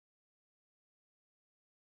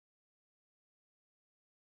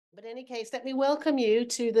But in any case, let me welcome you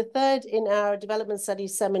to the third in our Development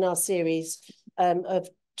Studies seminar series of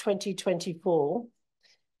 2024.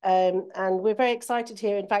 And we're very excited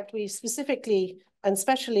here. In fact, we specifically and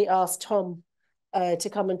specially asked Tom to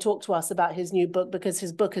come and talk to us about his new book, because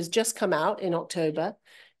his book has just come out in October.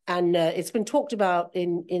 And it's been talked about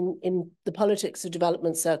in the politics of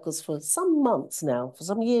development circles for some months now, for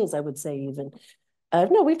some years, I would say even.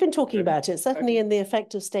 No, we've been talking about it, certainly in the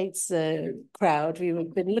effective states crowd.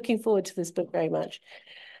 We've been looking forward to this book very much.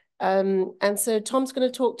 And so Tom's going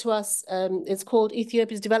to talk to us. It's called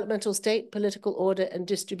Ethiopia's Developmental State, Political Order and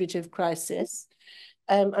Distributive Crisis.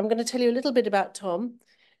 I'm going to tell you a little bit about Tom.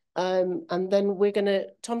 And then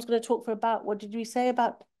Tom's going to talk for about, what did we say,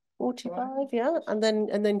 about 45? Yeah. And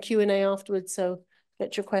then Q&A afterwards. So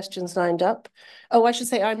get your questions lined up. Oh, I should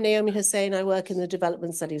say I'm Naomi Hussain. I work in the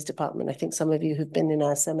Development Studies Department. I think some of you who've been in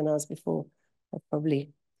our seminars before have probably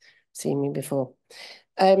seen me before.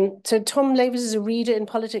 So Tom Lavers is a reader in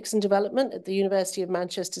politics and development at the University of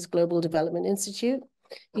Manchester's Global Development Institute.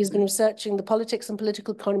 He's been researching the politics and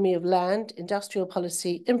political economy of land, industrial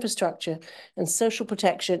policy, infrastructure, and social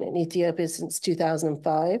protection in Ethiopia since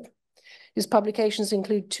 2005. His publications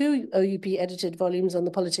include 2 OUP-edited volumes on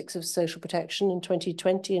the politics of social protection in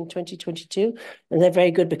 2020 and 2022. And they're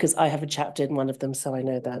very good because I have a chapter in one of them, so I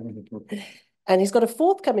know that. And he's got a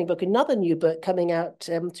forthcoming book, another new book coming out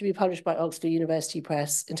to be published by Oxford University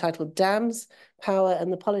Press, entitled Dams, Power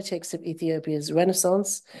and the Politics of Ethiopia's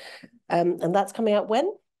Renaissance. And that's coming out when?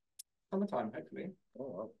 Summertime, hopefully.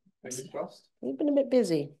 Oh, well, fingers crossed. You've been a bit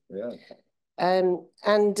busy. Yeah.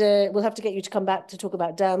 We'll have to get you to come back to talk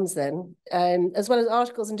about dams then, as well as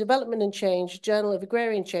articles in Development and Change, Journal of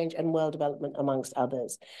Agrarian Change and World Development, amongst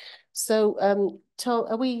others. So, Tom,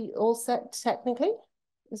 are we all set technically?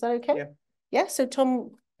 Is that okay? Yeah. Yeah, so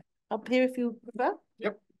Tom, up here if you prefer.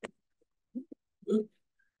 Yep.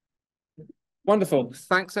 Wonderful.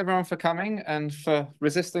 Thanks everyone for coming and for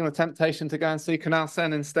resisting the temptation to go and see Canal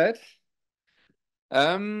Sen instead.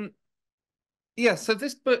 Yeah, so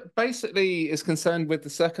this book basically is concerned with the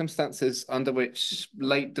circumstances under which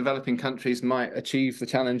late developing countries might achieve the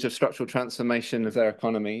challenge of structural transformation of their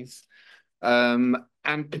economies, and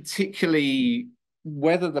particularly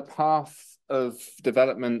whether the path of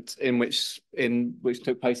development in which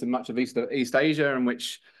took place in much of East Asia, and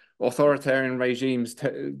which authoritarian regimes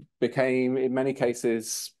became, in many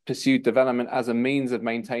cases, pursued development as a means of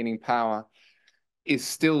maintaining power, is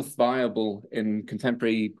still viable in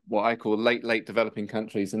contemporary, what I call late developing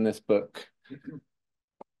countries in this book.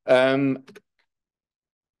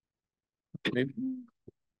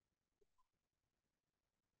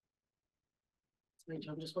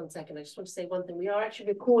 John, just 1 second. I just want to say one thing. We are actually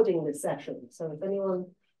recording this session. So if anyone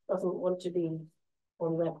doesn't want to be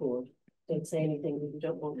on record, don't say anything that you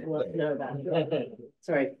don't want to know about.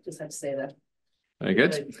 Sorry, just had to say that. Very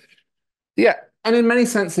good. Yeah, and in many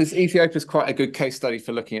senses, Ethiopia is quite a good case study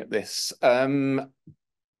for looking at this.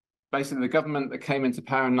 Basically, the government that came into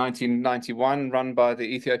power in 1991, run by the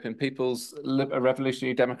Ethiopian People's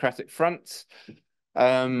Revolutionary Democratic Front,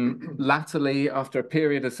 latterly, after a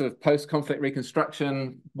period of sort of post-conflict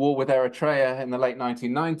reconstruction, war with Eritrea in the late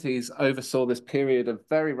 1990s, oversaw this period of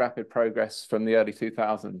very rapid progress from the early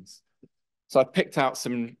 2000s. So I picked out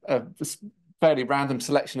some fairly random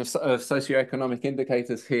selection of socioeconomic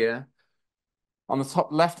indicators here. On the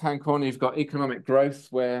top left-hand corner, you've got economic growth,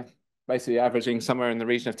 where basically averaging somewhere in the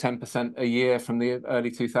region of 10% a year from the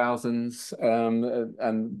early 2000s,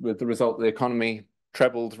 and with the result the economy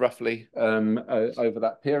trebled roughly over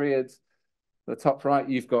that period. The top right,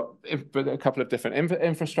 you've got a couple of different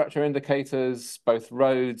infrastructure indicators, both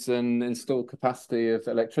roads and installed capacity of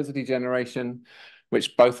electricity generation,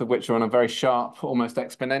 both of which are on a very sharp, almost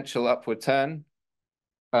exponential upward turn.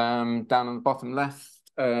 Down on the bottom left,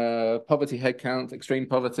 poverty headcount, extreme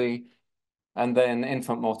poverty, and then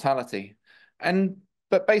infant mortality.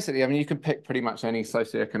 But basically, I mean, you can pick pretty much any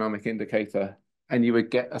socioeconomic indicator and you would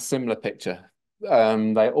get a similar picture.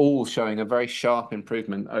 They're all showing a very sharp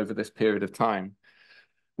improvement over this period of time,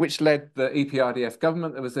 which led the EPRDF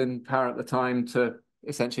government that was in power at the time to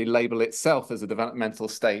essentially label itself as a developmental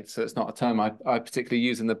state. So it's not a term I particularly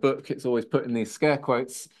use in the book. It's always put in these scare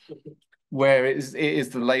quotes, where it is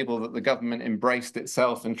the label that the government embraced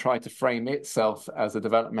itself and tried to frame itself as a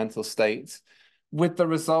developmental state, with the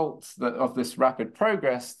result of this rapid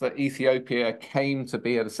progress that Ethiopia came to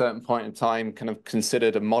be at a certain point in time kind of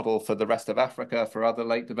considered a model for the rest of Africa, for other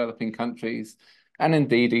late developing countries. And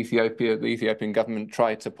indeed, the Ethiopian government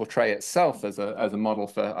tried to portray itself as a model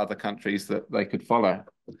for other countries that they could follow.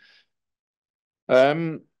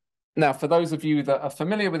 Now, for those of you that are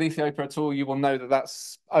familiar with Ethiopia at all, you will know that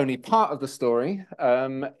that's only part of the story,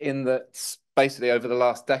 in that basically over the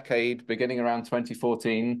last decade, beginning around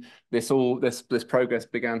 2014, this progress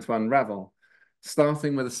began to unravel,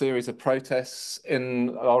 starting with a series of protests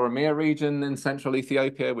in Oromia region in central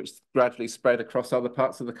Ethiopia, which gradually spread across other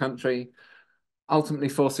parts of the country, ultimately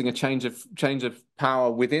forcing a change of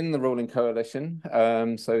power within the ruling coalition.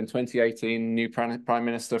 So in 2018, new prime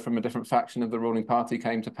minister from a different faction of the ruling party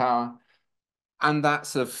came to power. And that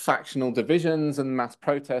sort of factional divisions and mass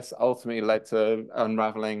protests ultimately led to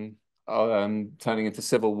unraveling, turning into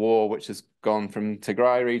civil war, which has gone from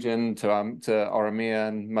Tigray region to Oromia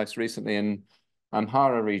and most recently in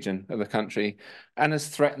Amhara region of the country, and has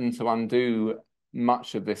threatened to undo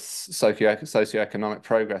much of this socioeconomic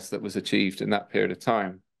progress that was achieved in that period of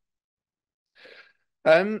time.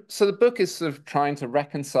 So the book is sort of trying to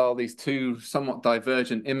reconcile these two somewhat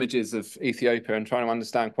divergent images of Ethiopia and trying to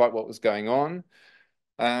understand quite what was going on.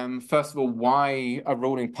 First of all, why a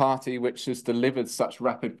ruling party which has delivered such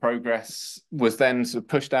rapid progress was then sort of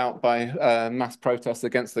pushed out by mass protests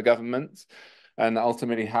against the government, and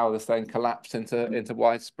ultimately how this then collapsed into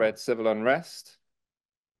widespread civil unrest.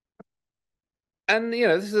 And, you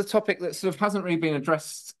know, this is a topic that sort of hasn't really been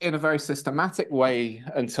addressed in a very systematic way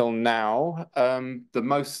until now.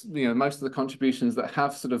 Most of the contributions that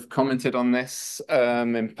have sort of commented on this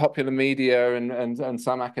in popular media and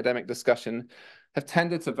some academic discussion have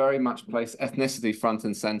tended to very much place ethnicity front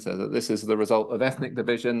and center, that this is the result of ethnic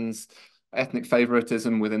divisions, ethnic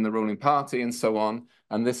favoritism within the ruling party and so on.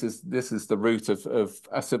 And this is the root of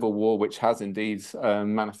a civil war, which has indeed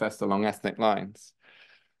manifested along ethnic lines.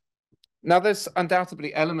 Now, there's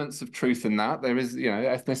undoubtedly elements of truth in that. There is,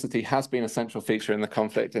 ethnicity has been a central feature in the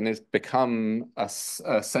conflict and has become a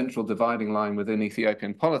central dividing line within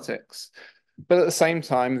Ethiopian politics. But at the same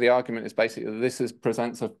time, the argument is basically that this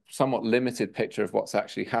presents a somewhat limited picture of what's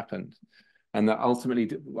actually happened. And that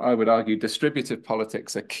ultimately, I would argue, distributive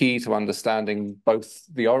politics are key to understanding both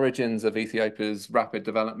the origins of Ethiopia's rapid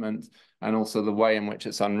development and also the way in which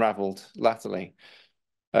it's unraveled latterly.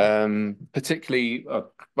 Particularly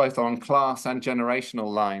both on class and generational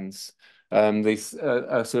lines. This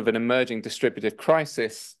sort of an emerging distributive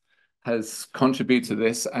crisis has contributed to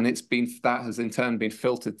this, and that has in turn been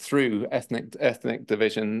filtered through ethnic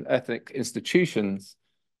division, ethnic institutions,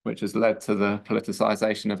 which has led to the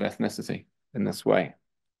politicization of ethnicity in this way.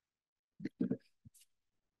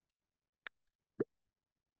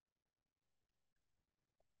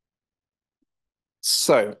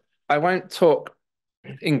 So I won't talk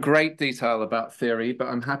in great detail about theory, but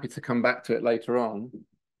I'm happy to come back to it later on.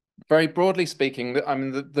 Very broadly speaking, I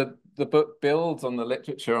mean, the book builds on the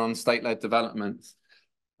literature on state-led development,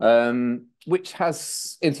 which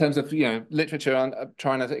has, in terms of literature on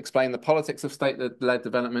trying to explain the politics of state-led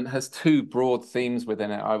development, has two broad themes within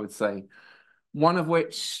it, I would say. One of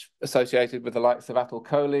which, associated with the likes of Atul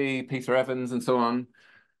Kohli, Peter Evans, and so on,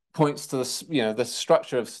 points to the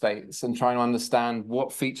structure of states and trying to understand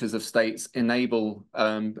what features of states enable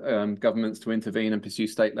governments to intervene and pursue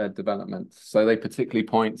state-led development. So they particularly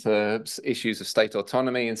point to issues of state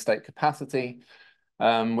autonomy and state capacity,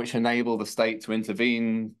 which enable the state to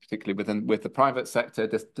intervene, particularly with the private sector,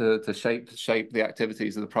 to shape the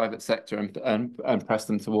activities of the private sector and press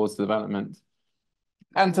them towards development.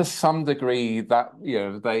 And to some degree, that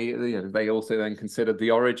they also then considered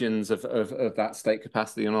the origins of that state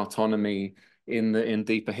capacity and autonomy in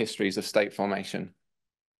deeper histories of state formation.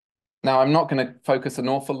 Now, I'm not going to focus an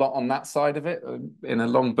awful lot on that side of it. In a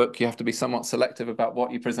long book, you have to be somewhat selective about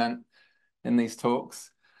what you present in these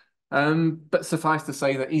talks. But suffice to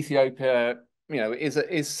say that Ethiopia,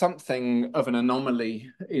 is something of an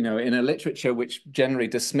anomaly, in a literature which generally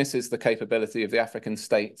dismisses the capability of the African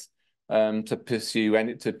state to pursue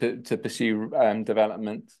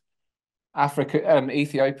development.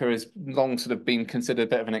 Ethiopia has long sort of been considered a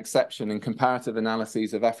bit of an exception in comparative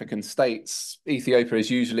analyses of African states. Ethiopia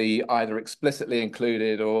is usually either explicitly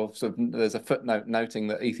included or sort of there's a footnote noting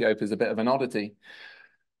that Ethiopia is a bit of an oddity.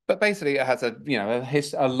 But basically, it has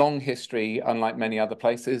a long history, unlike many other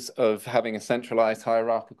places, of having a centralized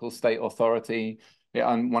hierarchical state authority.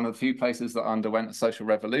 One of the few places that underwent a social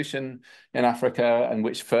revolution in Africa and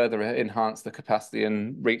which further enhanced the capacity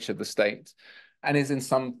and reach of the state, and is in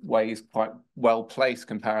some ways quite well placed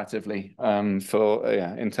comparatively in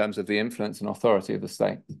terms of the influence and authority of the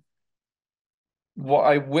state. What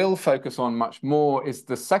I will focus on much more is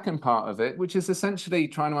the second part of it, which is essentially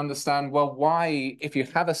trying to understand, well, why, if you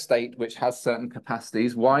have a state which has certain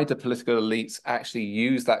capacities, why do political elites actually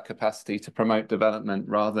use that capacity to promote development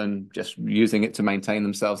rather than just using it to maintain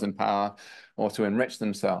themselves in power or to enrich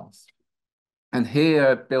themselves? And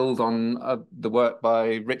here build on the work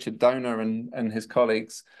by Richard Donor and his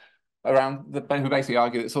colleagues around who basically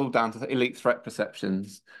argue that it's all down to elite threat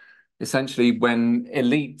perceptions. Essentially, when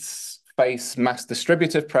elites face mass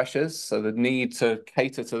distributive pressures, so the need to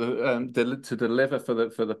cater to deliver for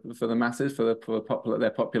the masses, for their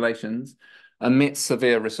populations, amidst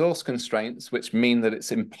severe resource constraints, which mean that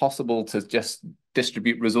it's impossible to just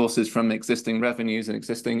distribute resources from existing revenues and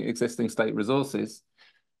existing state resources.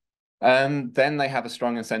 Then they have a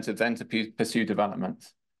strong incentive then to pursue development,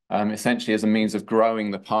 essentially as a means of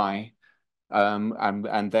growing the pie,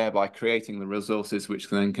 and thereby creating the resources which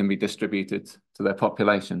then can be distributed to their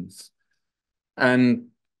populations. And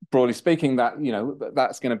broadly speaking,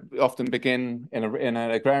 that's going to often begin in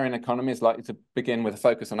an agrarian economy, is likely to begin with a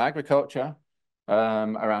focus on agriculture,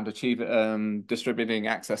 around distributing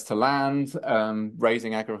access to land,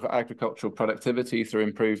 raising agricultural productivity through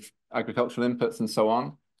improved agricultural inputs and so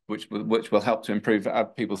on, which will help to improve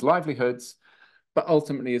people's livelihoods, but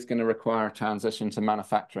ultimately is going to require a transition to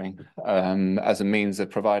manufacturing as a means of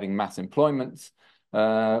providing mass employment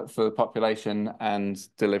for the population and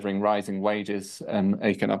delivering rising wages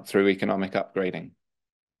through economic upgrading.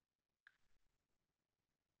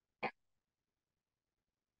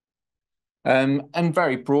 And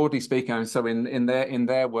very broadly speaking, so in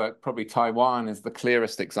their work, probably Taiwan is the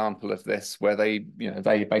clearest example of this, where they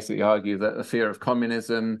basically argue that the fear of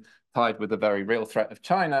communism tied with the very real threat of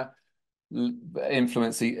China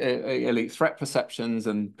influenced the elite threat perceptions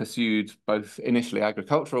and pursued both initially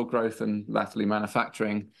agricultural growth and latterly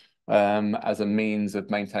manufacturing as a means of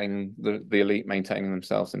maintaining the elite maintaining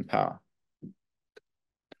themselves in power.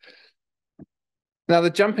 Now, the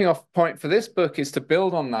jumping off point for this book is to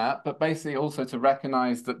build on that, but basically also to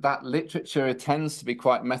recognize that literature tends to be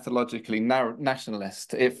quite methodologically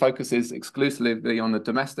nationalist. It focuses exclusively on the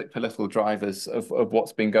domestic political drivers of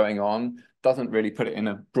what's been going on, doesn't really put it in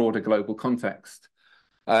a broader global context.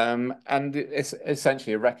 And it's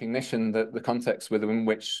essentially a recognition that the context within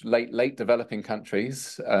which late developing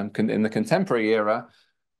countries in the contemporary era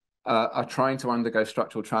are trying to undergo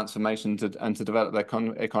structural transformation and to develop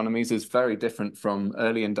their economies is very different from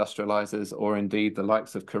early industrializers, or indeed the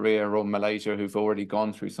likes of Korea or Malaysia, who've already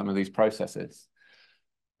gone through some of these processes.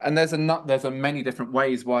 And there's many different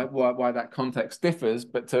ways why that context differs,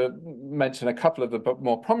 but to mention a couple of the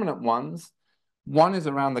more prominent ones. One is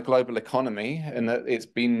around the global economy, and that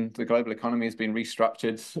the global economy has been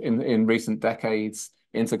restructured in recent decades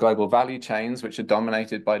into global value chains, which are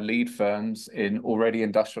dominated by lead firms in already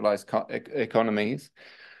industrialized economies,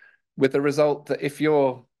 with the result that if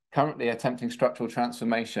you're currently attempting structural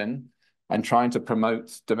transformation and trying to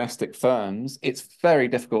promote domestic firms, it's very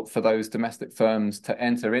difficult for those domestic firms to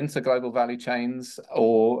enter into global value chains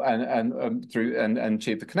and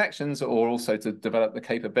achieve the connections, or also to develop the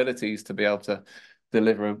capabilities to be able to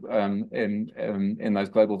deliver in those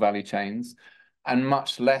global value chains, and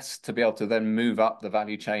much less to be able to then move up the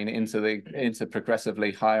value chain into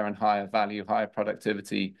progressively higher and higher value, higher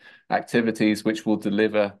productivity activities, which will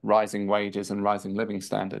deliver rising wages and rising living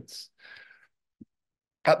standards.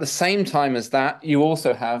 At the same time as that, you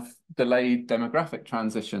also have delayed demographic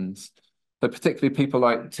transitions. So particularly people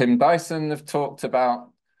like Tim Dyson have talked about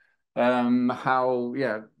how,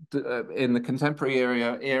 in the contemporary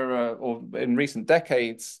era or in recent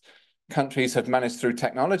decades, countries have managed through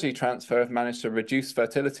technology transfer, have managed to reduce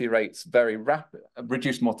mortality rates very rapidly,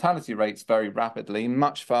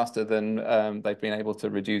 much faster than they've been able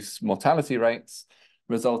to reduce mortality rates,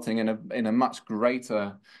 resulting in a much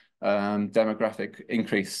greater demographic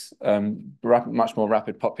increase, much more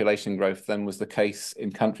rapid population growth than was the case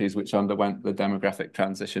in countries which underwent the demographic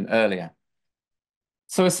transition earlier.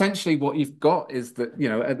 So essentially what you've got is that,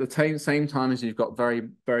 at the same time as you've got very,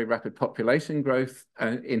 very rapid population growth,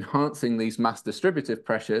 enhancing these mass distributive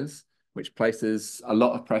pressures, which places a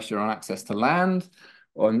lot of pressure on access to land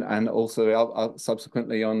and also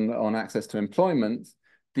subsequently on access to employment,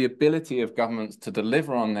 the ability of governments to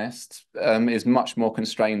deliver on this is much more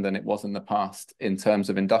constrained than it was in the past in terms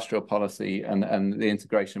of industrial policy and the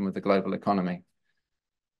integration with the global economy.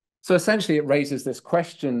 So essentially it raises this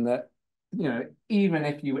question that, even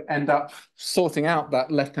if you end up sorting out that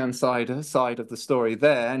left-hand side of the story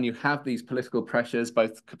there, and you have these political pressures,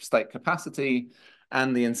 both state capacity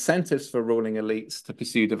and the incentives for ruling elites to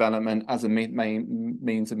pursue development as a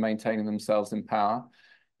means of maintaining themselves in power,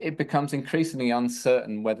 it becomes increasingly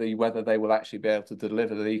uncertain whether they will actually be able to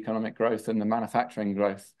deliver the economic growth and the manufacturing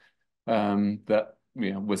growth that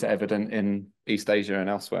was evident in East Asia and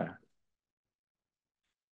elsewhere.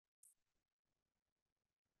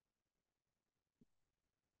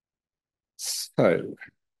 So,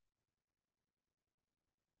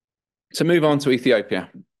 to move on to Ethiopia.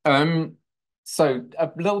 So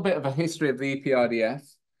a little bit of a history of the EPRDF.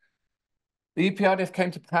 The EPRDF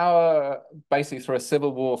came to power basically through a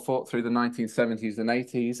civil war fought through the 1970s and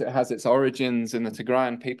 80s. It has its origins in the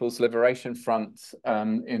Tigrayan People's Liberation Front,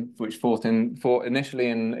 which fought initially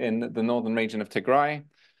in the northern region of Tigray,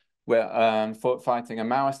 where fighting a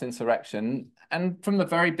Maoist insurrection. And from the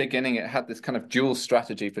very beginning, it had this kind of dual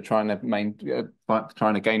strategy for trying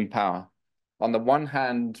to gain power. On the one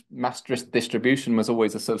hand, mass distribution was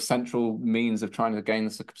always a sort of central means of trying to gain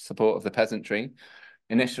the support of the peasantry,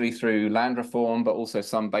 initially through land reform, but also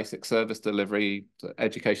some basic service delivery,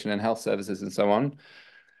 education and health services and so on.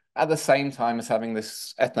 At the same time as having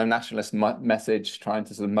this ethno-nationalist message, trying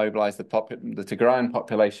to sort of mobilize the Tigrayan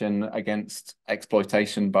population against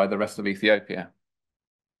exploitation by the rest of Ethiopia.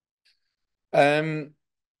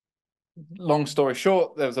 Long story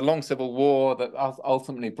short, there was a long civil war that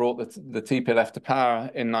ultimately brought the TPLF to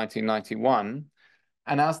power in 1991.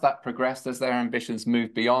 And as that progressed, as their ambitions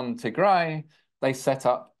moved beyond Tigray, they set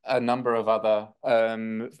up a number of other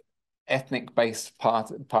ethnic-based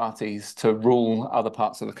parties to rule other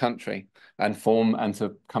parts of the country and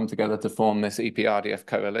to come together to form this EPRDF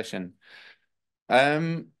coalition.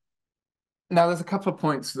 Now, there's a couple of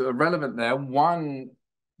points that are relevant there. One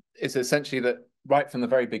is essentially that right from the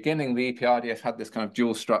very beginning, the EPRDF had this kind of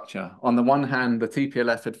dual structure. On the one hand, the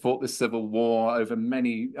TPLF had fought this civil war over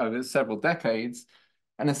several decades,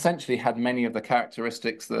 and essentially had many of the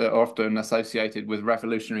characteristics that are often associated with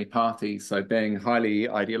revolutionary parties, so being highly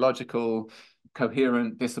ideological,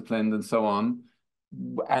 coherent, disciplined, and so on.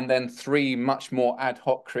 And then three much more ad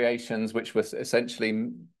hoc creations, which was essentially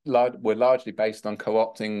were largely based on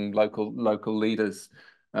co-opting local leaders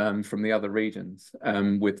from the other regions,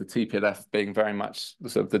 with the TPLF being very much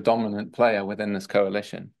sort of the dominant player within this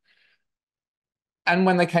coalition. And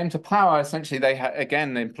when they came to power, essentially they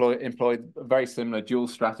again employed a very similar dual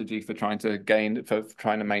strategy for trying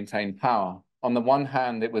to maintain power. On the one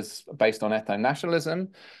hand, it was based on ethno-nationalism,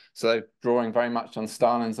 so drawing very much on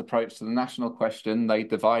Stalin's approach to the national question. They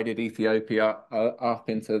divided Ethiopia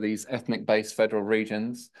up into these ethnic-based federal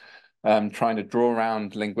regions, trying to draw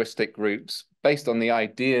around linguistic groups based on the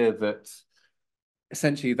idea that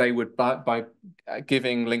essentially they would, by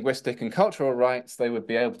giving linguistic and cultural rights, they would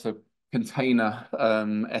be able to contain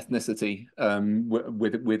ethnicity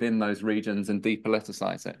within those regions and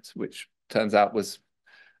depoliticize it, which turns out was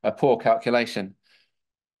a poor calculation.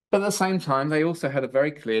 But at the same time, they also had a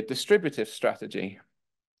very clear distributive strategy.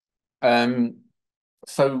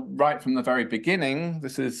 So right from the very beginning,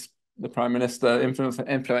 this is the Prime Minister,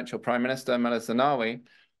 influential Prime Minister, Meles Zenawi,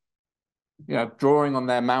 drawing on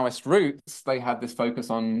their Maoist roots, they had this focus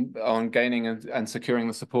on gaining and securing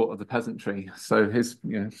the support of the peasantry. So his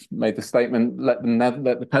made the statement, let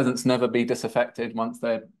the peasants never be disaffected. Once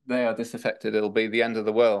they are disaffected, it'll be the end of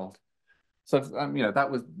the world. So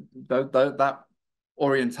that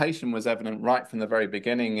orientation was evident right from the very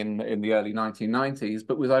beginning in the early 1990s,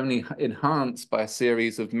 but was only enhanced by a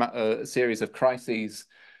series of crises,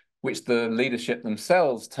 which the leadership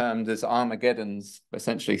themselves termed as Armageddons,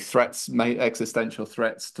 essentially existential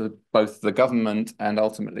threats to both the government and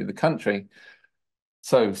ultimately the country.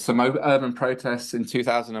 So some urban protests in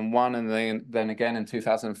 2001 and then again in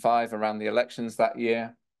 2005 around the elections that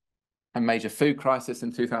year, a major food crisis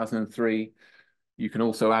in 2003. You can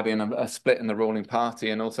also add in a split in the ruling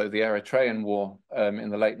party and also the Eritrean war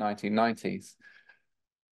in the late 1990s.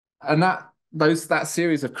 And that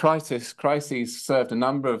series of crises served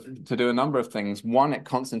to do a number of things. One, it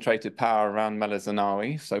concentrated power around Meles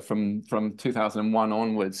Zenawi. So from 2001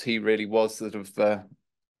 onwards, he really was sort of the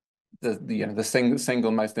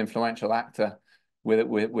single most influential actor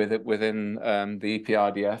within the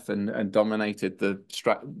EPRDF and dominated the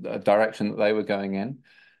direction that they were going in.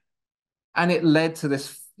 And it led to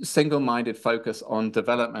this single-minded focus on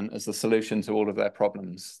development as the solution to all of their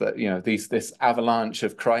problems. That this avalanche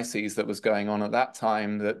of crises that was going on at that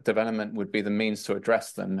time, that development would be the means to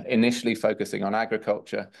address them. Initially focusing on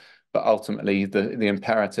agriculture, but ultimately the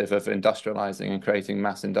imperative of industrializing and creating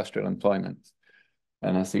mass industrial employment.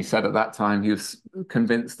 And as he said at that time, he was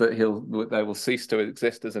convinced that they will cease to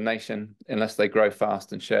exist as a nation unless they grow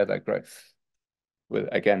fast and share their growth.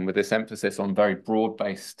 With this emphasis on very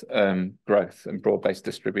broad-based growth and broad-based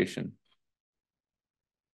distribution.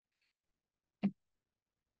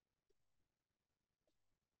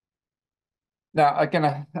 Now, I'm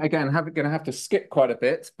gonna have to skip quite a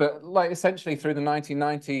bit, but essentially through the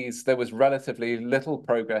 1990s, there was relatively little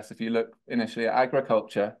progress. If you look initially at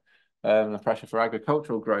agriculture, the pressure for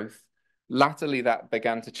agricultural growth, latterly that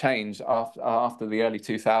began to change after the early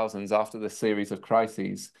 2000s, after the series of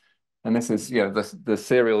crises. And this is, the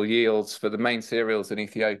cereal yields for the main cereals in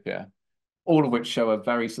Ethiopia, all of which show a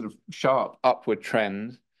very sort of sharp upward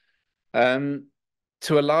trend.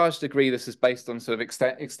 To a large degree, this is based on sort of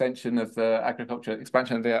expansion of the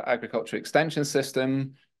agriculture extension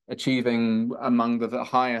system, achieving among the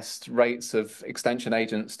highest rates of extension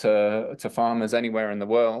agents to farmers anywhere in the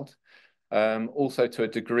world. Also, to a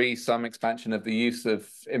degree, some expansion of the use of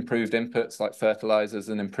improved inputs like fertilizers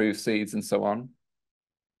and improved seeds and so on.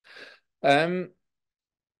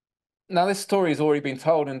 Now, this story has already been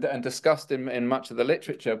told and discussed in much of the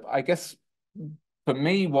literature. I guess for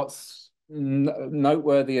me, what's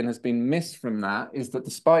noteworthy and has been missed from that is that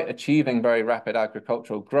despite achieving very rapid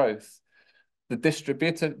agricultural growth, the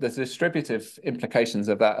distributive implications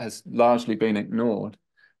of that has largely been ignored.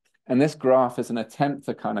 And this graph is an attempt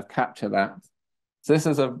to kind of capture that. So this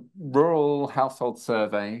is a rural household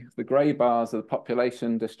survey. The gray bars are the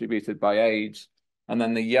population distributed by age, and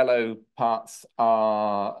then the yellow parts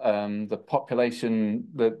are the population,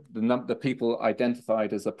 the people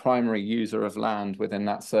identified as a primary user of land within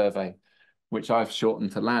that survey, which I've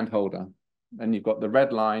shortened to landholder. And you've got the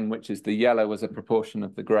red line, which is the yellow as a proportion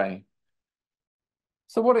of the gray.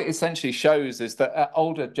 So what it essentially shows is that at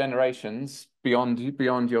older generations, beyond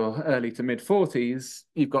your early to mid 40s,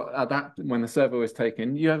 you've got that when the survey was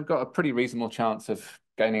taken, you have got a pretty reasonable chance of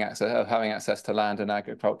having access to land and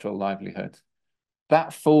agricultural livelihood.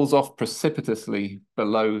 That falls off precipitously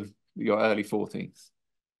below your early 40s.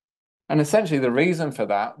 And essentially the reason for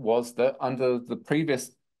that was that under the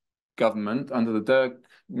previous government, under the Derg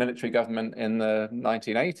military government in the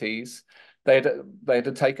 1980s, they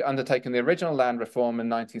had undertaken the original land reform in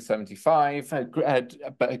 1975,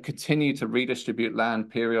 but had continued to redistribute land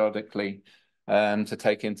periodically to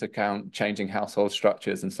take into account changing household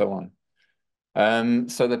structures and so on.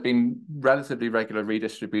 So there've been relatively regular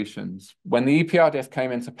redistributions. When the EPRDF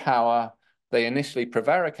came into power, they initially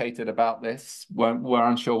prevaricated about this, were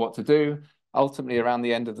unsure what to do. Ultimately, around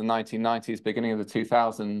the end of the 1990s, beginning of the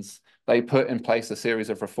 2000s, they put in place a series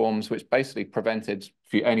of reforms which basically prevented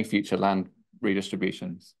any future land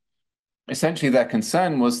redistributions. Essentially, their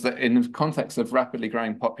concern was that in the context of rapidly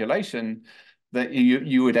growing population, that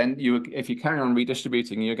if you carry on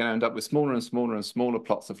redistributing, you're going to end up with smaller and smaller and smaller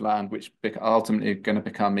plots of land, which are ultimately going to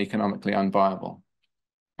become economically unviable.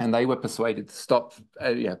 And they were persuaded to stop,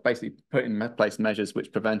 basically put in place measures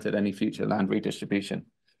which prevented any future land redistribution.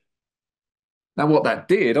 Now, what that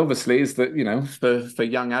did, obviously, is that, for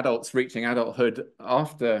young adults reaching adulthood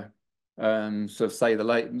after, sort of say, the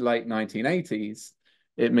late 1980s,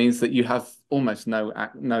 it means that you have almost no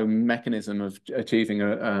mechanism of achieving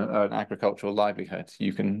an agricultural livelihood.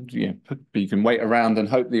 You can wait around and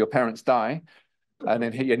hope that your parents die, and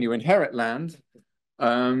then you inherit land.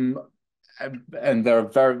 And there are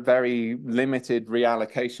very, very limited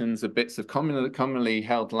reallocations of bits of commonly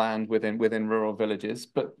held land within rural villages.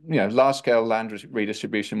 But large-scale land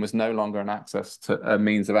redistribution was no longer a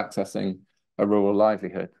means of accessing a rural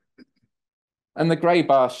livelihood. And the grey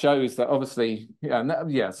bar shows that obviously,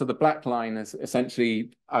 so the black line is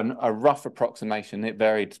essentially a rough approximation. It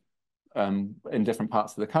varied in different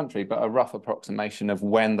parts of the country, but a rough approximation of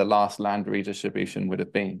when the last land redistribution would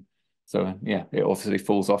have been. So it obviously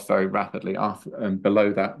falls off very rapidly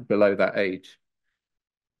below that age.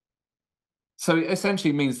 So it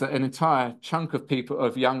essentially means that an entire chunk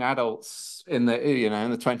of young adults in the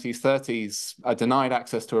 20s, 30s are denied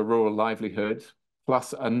access to a rural livelihood,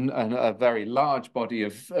 plus a very large body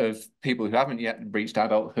of people who haven't yet reached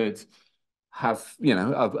adulthood have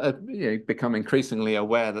become increasingly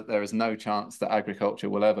aware that there is no chance that agriculture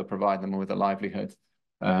will ever provide them with a livelihood.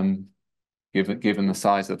 Given the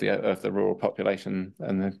size of the rural population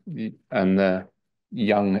and the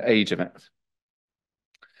young age of it,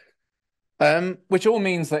 which all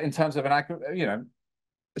means that in terms of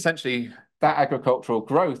essentially that agricultural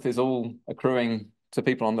growth is all accruing to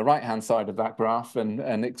people on the right-hand side of that graph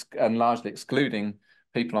and largely excluding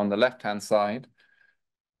people on the left-hand side,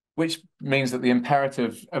 which means that the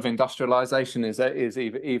imperative of industrialization is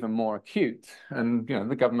even more acute. And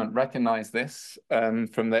the government recognized this.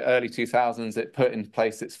 From the early 2000s, it put in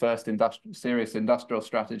place its first serious industrial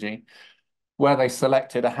strategy, where they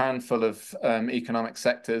selected a handful of economic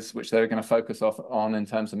sectors which they were going to focus on in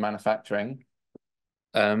terms of manufacturing.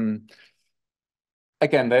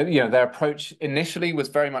 Again, their approach initially was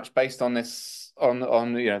very much based on this,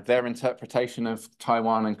 on their interpretation of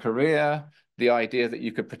Taiwan and Korea. The idea that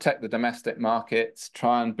you could protect the domestic markets,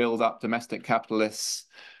 try and build up domestic capitalists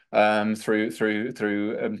through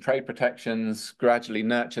trade protections, gradually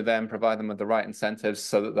nurture them, provide them with the right incentives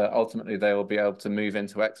so that ultimately they will be able to move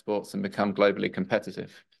into exports and become globally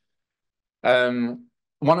competitive.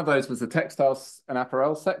 One of those was the textiles and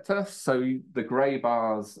apparel sector. So the grey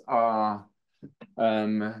bars are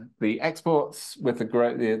the exports with the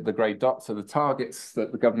grey dots are the targets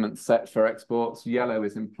that the government set for exports. Yellow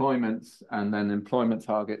is employment, and then employment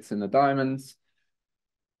targets in the diamonds.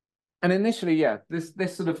 And initially, yeah,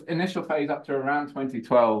 this sort of initial phase up to around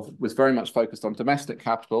 2012 was very much focused on domestic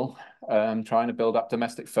capital, trying to build up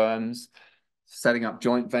domestic firms, setting up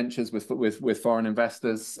joint ventures with foreign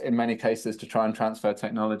investors, in many cases to try and transfer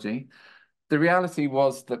technology. The reality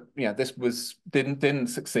was that this didn't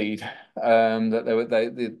succeed.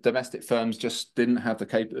 That the domestic firms just didn't have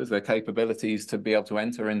the capabilities to be able to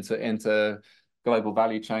enter into global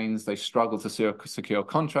value chains. They struggled to secure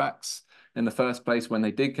contracts in the first place. When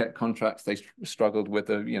they did get contracts, they struggled with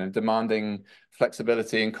the demanding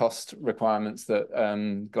flexibility and cost requirements that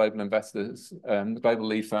global investors, global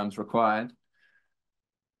lead firms required.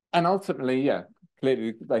 And ultimately, yeah,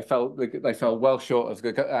 clearly they fell well short of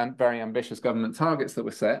the very ambitious government targets that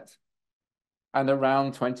were set. And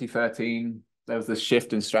around 2013, there was this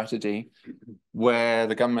shift in strategy where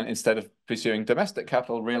the government, instead of pursuing domestic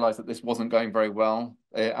capital, realized that this wasn't going very well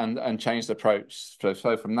and changed approach.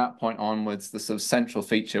 So from that point onwards, the sort of central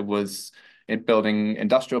feature was in building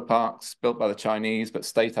industrial parks built by the Chinese, but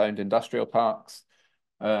state-owned industrial parks,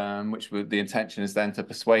 which the intention is then to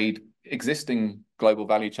persuade existing global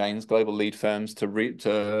value chains, global lead firms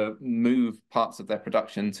to move parts of their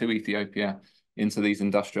production to Ethiopia into these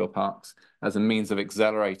industrial parks as a means of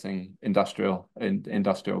accelerating industrial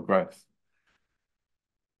growth.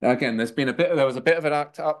 Now, again, there was a bit of an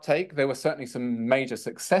uptake. There were certainly some major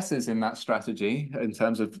successes in that strategy in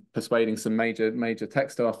terms of persuading some major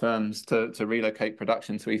textile firms to relocate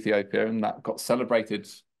production to Ethiopia, and that got celebrated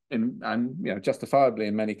justifiably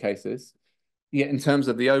in many cases. Yet in terms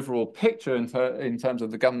of the overall picture, in terms of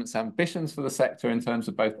the government's ambitions for the sector, in terms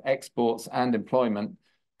of both exports and employment,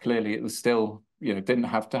 clearly it was still, didn't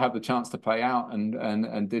have the chance to play out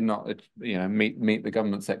and did not, meet the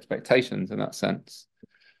government's expectations in that sense.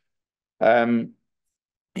 You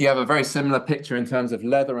have a very similar picture in terms of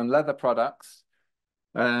leather and leather products.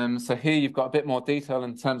 So here you've got a bit more detail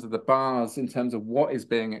in terms of the bars, in terms of what is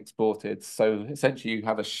being exported. So essentially you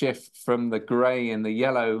have a shift from the grey and the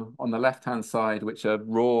yellow on the left-hand side, which are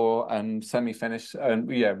raw and semi-finished,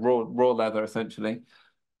 raw leather essentially.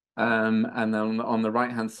 And then on the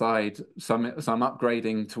right-hand side, some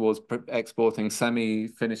upgrading towards exporting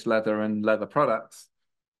semi-finished leather and leather products.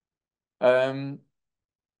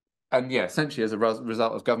 And yeah, essentially as a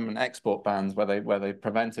result of government export bans, where they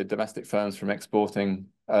prevented domestic firms from exporting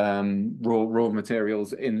raw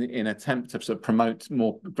materials in attempt to sort of promote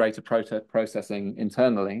greater processing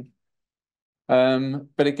internally.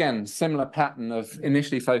 But again, similar pattern of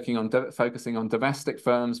initially focusing on domestic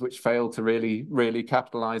firms, which failed to really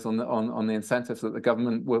capitalize on the incentives that the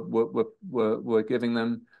government were giving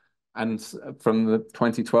them. And from the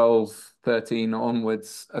 2012-13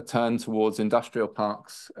 onwards, a turn towards industrial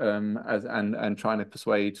parks and trying to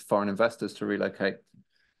persuade foreign investors to relocate.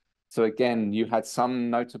 So again, you had some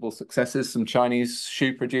notable successes, some Chinese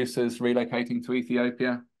shoe producers relocating to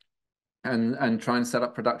Ethiopia and try and set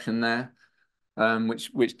up production there,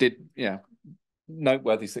 which did,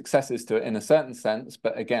 noteworthy successes to it in a certain sense,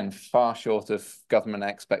 but again, far short of government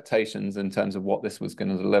expectations in terms of what this was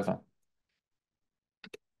going to deliver.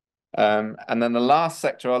 And then the last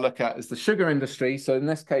sector I'll look at is the sugar industry. So in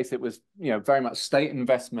this case, it was very much state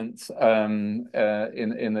investment in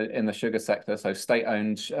the sugar sector. So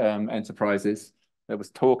state-owned enterprises. There was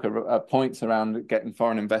talk at points around getting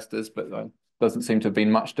foreign investors, but there doesn't seem to have been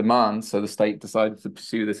much demand. So the state decided to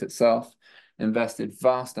pursue this itself. Invested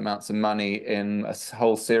vast amounts of money in a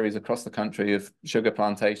whole series across the country of sugar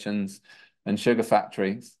plantations and sugar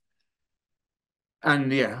factories.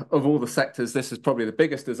 And yeah, of all the sectors, this is probably the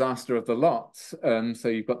biggest disaster of the lot. So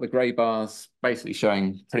you've got the grey bars basically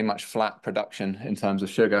showing pretty much flat production in terms of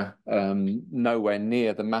sugar, nowhere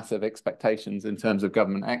near the massive expectations in terms of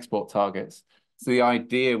government export targets. So the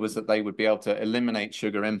idea was that they would be able to eliminate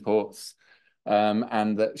sugar imports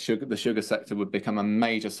and that the sugar sector would become a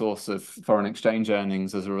major source of foreign exchange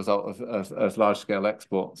earnings as a result of large-scale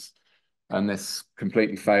exports. And this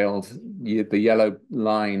completely failed. The yellow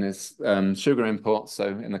line is sugar imports. So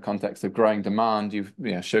in the context of growing demand,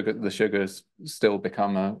 the sugar has still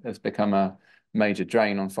become a major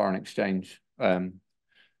drain on foreign exchange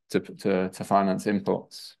to finance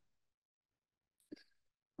imports.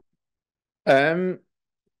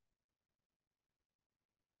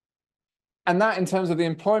 And that, in terms of the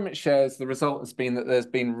employment shares, the result has been that there's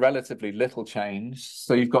been relatively little change.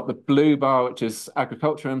 So you've got the blue bar, which is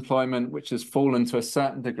agricultural employment, which has fallen to a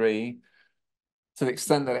certain degree To the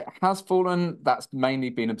extent that it has fallen, that's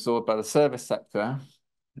mainly been absorbed by the service sector.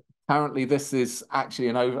 Apparently, this is actually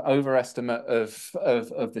an overestimate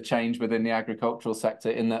of the change within the agricultural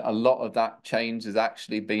sector, in that a lot of that change has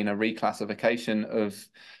actually been a reclassification of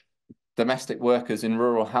domestic workers in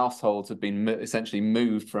rural households have been essentially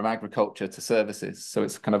moved from agriculture to services. So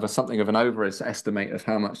it's kind of something of an overestimate of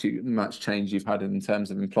how much change you've had in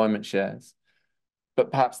terms of employment shares. But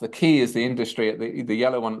perhaps the key is the industry at the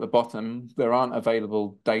yellow one at the bottom. There aren't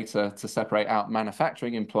available data to separate out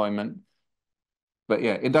manufacturing employment. But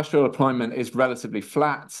yeah, industrial employment is relatively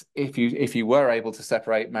flat. If you were able to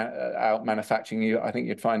separate out manufacturing, I think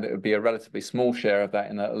you'd find it would be a relatively small share of that,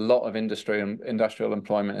 in that a lot of industrial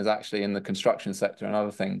employment is actually in the construction sector and other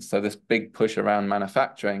things. So this big push around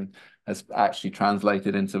manufacturing has actually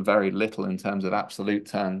translated into very little in terms of absolute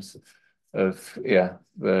terms of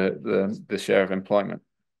the share of employment.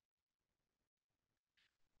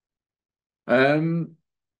 And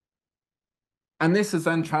this has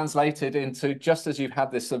then translated into, just as you've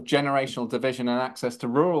had this sort of generational division and access to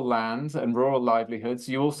rural land and rural livelihoods,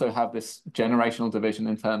 you also have this generational division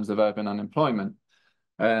in terms of urban unemployment.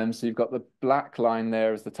 So you've got the black line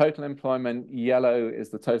there as the total employment, yellow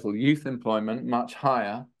is the total youth employment, much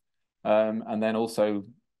higher. And then also,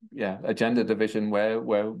 a gender division where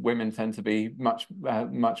women tend to be much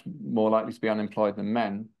more likely to be unemployed than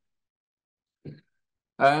men.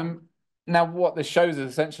 Now, what this shows is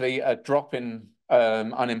essentially a drop in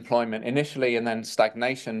unemployment initially, and then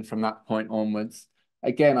stagnation from that point onwards.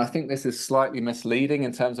 Again, I think this is slightly misleading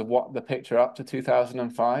in terms of what the picture up to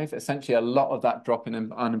 2005. Essentially, a lot of that drop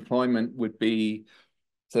in unemployment would be,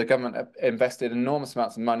 so the government invested enormous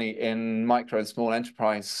amounts of money in micro and small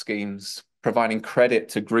enterprise schemes, providing credit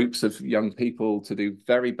to groups of young people to do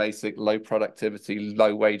very basic, low productivity,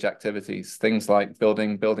 low wage activities, things like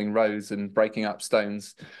building roads and breaking up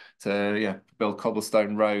stones to build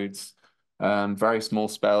cobblestone roads, very small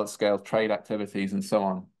scale trade activities, and so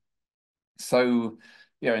on. So,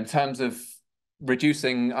 in terms of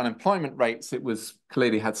reducing unemployment rates, it was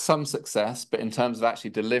clearly had some success, but in terms of actually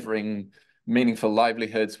delivering meaningful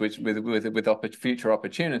livelihoods, which with future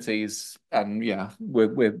opportunities and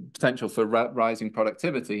with potential for rising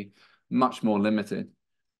productivity, much more limited.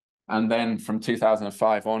 And then from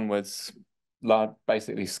 2005 onwards,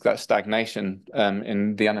 basically stagnation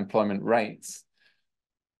in the unemployment rates.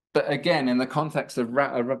 But again, in the context of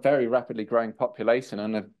a very rapidly growing population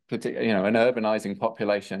and an urbanizing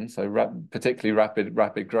population, so particularly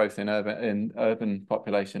rapid growth in urban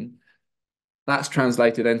population, that's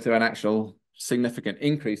translated into an actual significant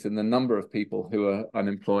increase in the number of people who are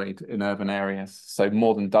unemployed in urban areas. So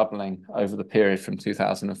more than doubling over the period from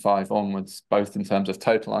 2005 onwards, both in terms of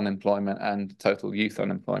total unemployment and total youth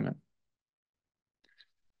unemployment.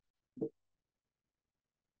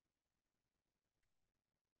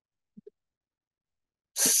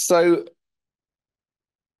 So,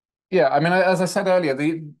 I mean, as I said earlier,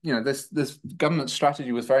 this government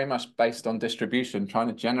strategy was very much based on distribution, trying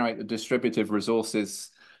to generate the distributive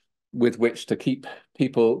resources with which to keep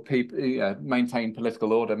people maintain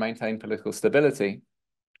political order, maintain political stability.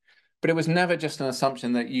 But it was never just an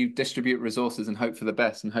assumption that you distribute resources and hope for the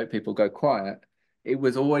best and hope people go quiet. It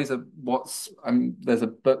was always there's a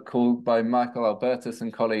book called by Michael Albertus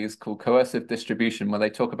and colleagues called Coercive Distribution, where they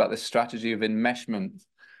talk about this strategy of enmeshment,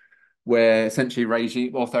 where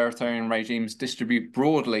essentially authoritarian regimes distribute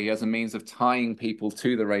broadly as a means of tying people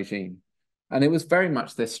to the regime. And it was very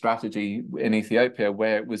much this strategy in Ethiopia,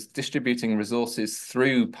 where it was distributing resources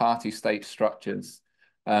through party-state structures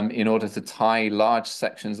in order to tie large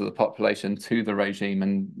sections of the population to the regime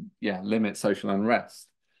and limit social unrest.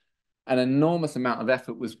 An enormous amount of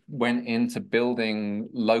effort went into building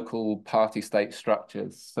local party-state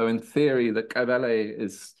structures. So in theory, the Kabele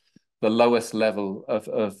is the lowest level of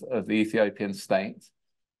the Ethiopian state.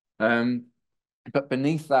 But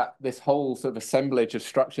beneath that, this whole sort of assemblage of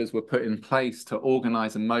structures were put in place to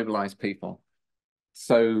organize and mobilize people.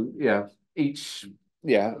 So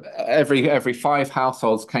every 5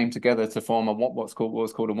 households came together to form what was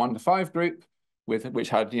called a 1-to-5 group, which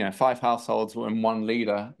had 5 households and 1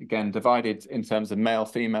 leader, again divided in terms of male,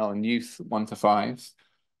 female, and youth 1-to-5s.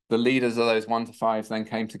 The leaders of those 1-to-5s then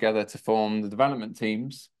came together to form the development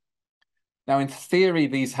teams. Now, in theory,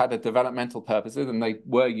 these had a developmental purposes, and they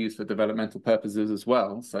were used for developmental purposes as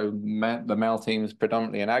well. So the male teams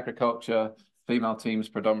predominantly in agriculture, female teams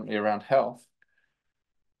predominantly around health.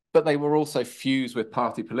 But they were also fused with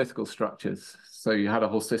party political structures. So you had a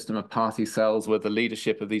whole system of party cells where the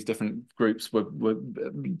leadership of these different groups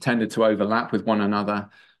tended to overlap with one another.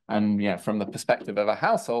 And from the perspective of a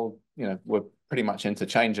household, were pretty much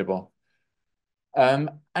interchangeable.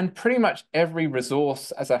 And pretty much every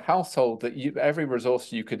resource as a household every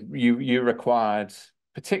resource you required,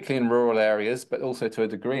 particularly in rural areas, but also to a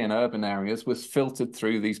degree in urban areas, was filtered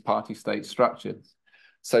through these party-state structures.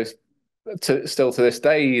 So still to this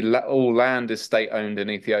day, all land is state-owned in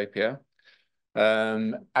Ethiopia.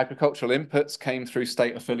 Agricultural inputs came through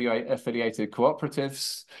state-affiliated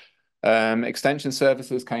cooperatives. Extension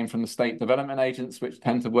services came from the state development agents, which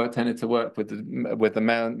tended to work with the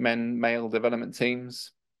male development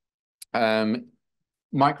teams.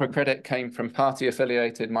 Microcredit came from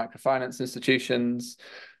party-affiliated microfinance institutions.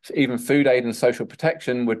 Even food aid and social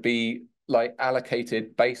protection would be like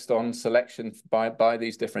allocated based on selection by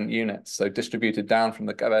these different units, so distributed down from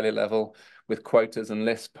the valley level with quotas and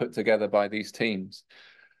lists put together by these teams.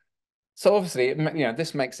 So obviously,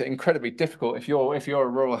 this makes it incredibly difficult if you're a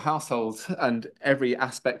rural household and every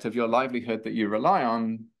aspect of your livelihood that you rely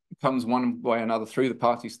on comes one way or another through the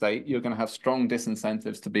party state. You're going to have strong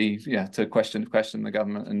disincentives to question the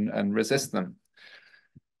government and resist them.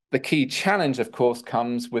 The key challenge, of course,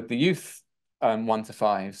 comes with the youth 1 to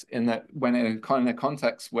 5s, in that when in a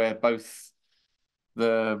context where both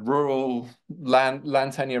the rural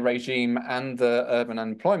land tenure regime and the urban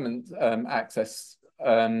unemployment access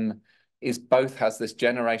has this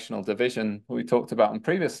generational division we talked about in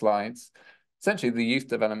previous slides. Essentially, the youth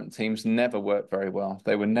development teams never worked very well.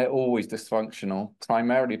 They were always dysfunctional,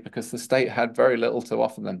 primarily because the state had very little to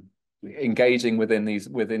offer them. Engaging within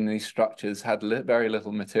these structures had very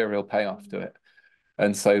little material payoff to it.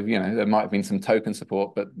 And so, there might have been some token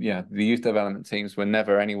support, but the youth development teams were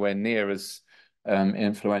never anywhere near as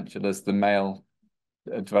influential as the male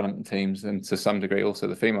development teams, and to some degree also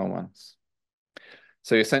the female ones.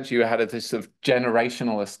 So essentially, you had this sort of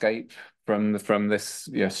generational escape from this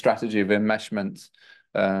strategy of enmeshment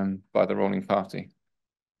by the ruling party.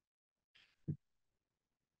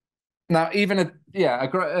 Now, even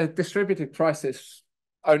a distributive crisis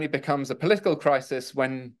only becomes a political crisis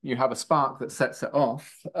when you have a spark that sets it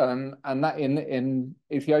off. And that in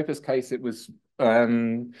Ethiopia's case, it was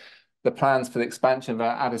the plans for the expansion of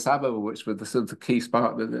Addis Ababa, which were the sort of the key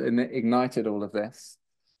spark that ignited all of this.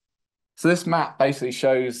 So this map basically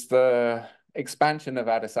shows the expansion of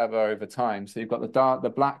Addis Ababa over time. So you've got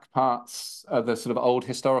the black parts are the sort of old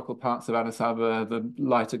historical parts of Addis Ababa. The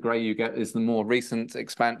lighter gray you get is the more recent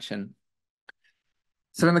expansion.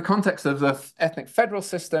 So in the context of the ethnic federal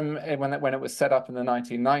system, when it was set up in the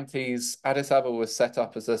 1990s, Addis Ababa was set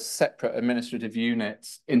up as a separate administrative unit,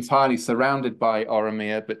 entirely surrounded by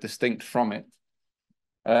Oromia, but distinct from it.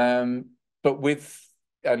 And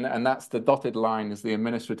that's the dotted line is the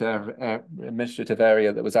administrative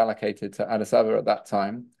area that was allocated to Addis Ababa at that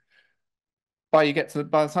time. By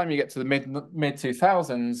the time you get to the mid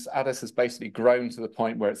 2000s, Addis has basically grown to the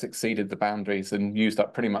point where it's exceeded the boundaries and used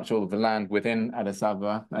up pretty much all of the land within Addis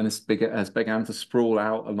Ababa, and has begun to sprawl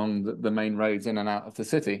out along the main roads in and out of the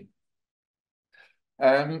city.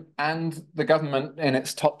 And the government, in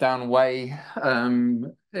its top-down way,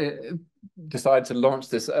 decided to launch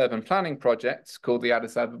this urban planning project called the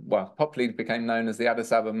Addis Ababa, well, popularly became known as the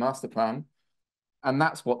Addis Ababa Master Plan. And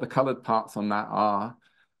that's what the colored parts on that are.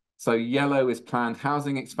 So yellow is planned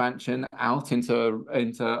housing expansion out into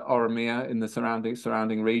Oromia in the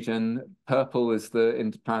surrounding region. Purple is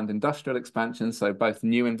the planned industrial expansion, so both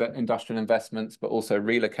new industrial investments, but also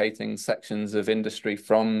relocating sections of industry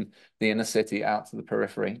from the inner city out to the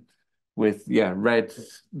periphery. With red,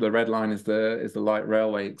 the red line is the light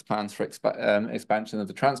railway plans for expansion of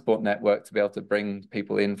the transport network to be able to bring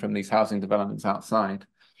people in from these housing developments outside.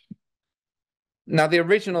 Now, the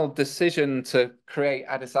original decision to create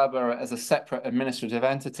Addis Ababa as a separate administrative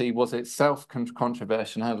entity was itself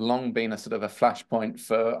controversial and had long been a sort of a flashpoint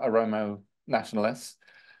for Oromo nationalists.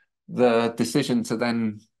 The decision to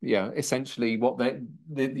then, essentially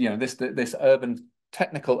this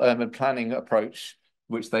technical urban planning approach,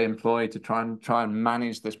 which they employed to try and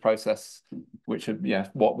manage this process, which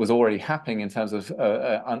what was already happening in terms of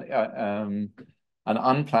an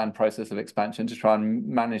unplanned process of expansion, to try and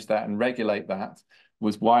manage that and regulate that,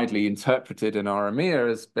 was widely interpreted in Oromia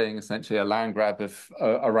as being essentially a land grab of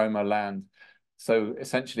Oromo land. So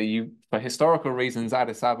essentially, for historical reasons,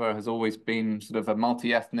 Addis Ababa has always been sort of a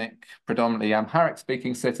multi-ethnic, predominantly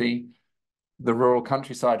Amharic-speaking city. The rural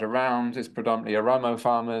countryside around is predominantly Oromo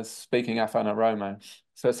farmers speaking Afan-Oromo.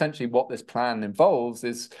 So essentially what this plan involves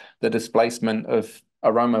is the displacement of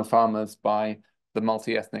Oromo farmers by the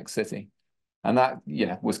multi-ethnic city. And that,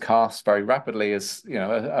 was cast very rapidly as,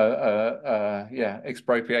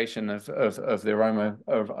 expropriation of the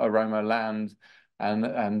Oromo land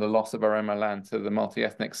and the loss of Oromo land to the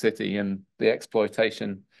multi-ethnic city and the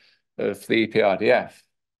exploitation of the EPRDF.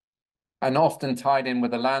 and often tied in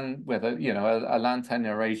with a land, with a land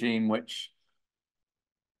tenure regime, which,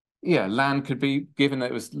 yeah, land could be, given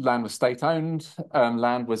that land was state-owned,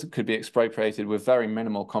 could be expropriated with very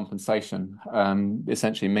minimal compensation,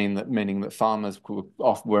 essentially meaning that farmers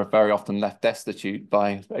were very often left destitute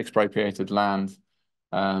by expropriated land.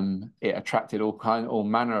 It attracted all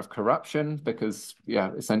manner of corruption because,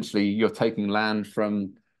 yeah, essentially you're taking land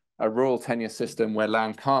from a rural tenure system where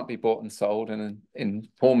land can't be bought and sold and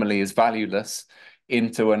informally is valueless,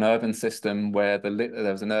 into an urban system where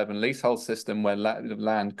there was an urban leasehold system where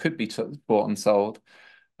land could be bought and sold,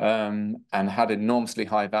 and had enormously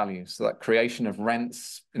high value. So that creation of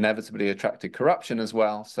rents inevitably attracted corruption as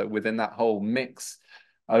well. So within that whole mix,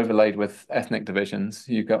 overlaid with ethnic divisions,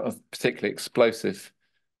 you've got a particularly explosive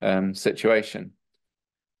situation.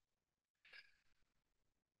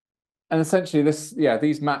 And essentially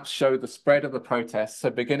these maps show the spread of the protests. So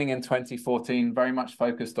beginning in 2014, very much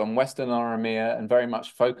focused on Western Oromia and very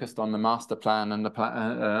much focused on the master plan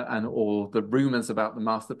and all the rumors about the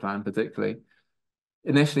master plan particularly.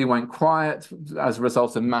 Initially went quiet as a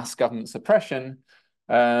result of mass government suppression,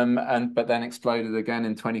 but then exploded again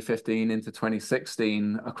in 2015 into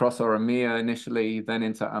 2016 across Oromia initially, then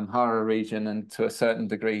into Amhara region and to a certain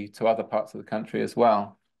degree to other parts of the country as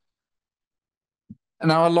well. And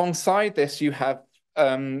now alongside this, you have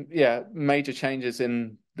major changes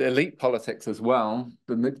in the elite politics as well.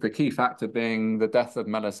 The key factor being the death of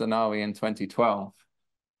Meles Zenawi in 2012.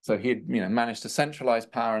 So he'd managed to centralize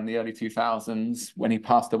power in the early 2000s. When he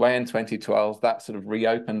passed away in 2012, that sort of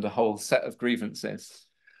reopened a whole set of grievances.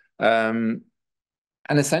 And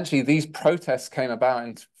essentially these protests came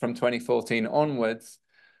about from 2014 onwards,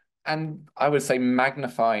 and I would say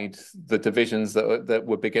magnified the divisions that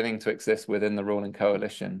were beginning to exist within the ruling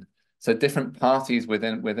coalition. So different parties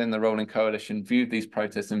within the ruling coalition viewed these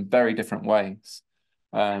protests in very different ways.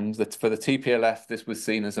 For the TPLF, this was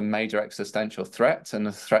seen as a major existential threat and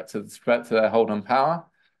a threat to their hold on power.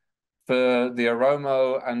 For the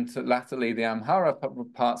Oromo and latterly the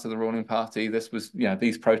Amhara parts of the ruling party,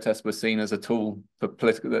 these protests were seen as a tool for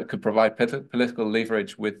that could provide political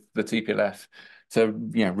leverage with the TPLF to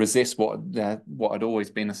resist what had always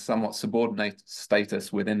been a somewhat subordinate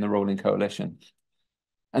status within the ruling coalition.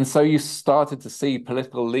 And so you started to see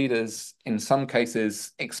political leaders, in some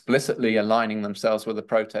cases, explicitly aligning themselves with the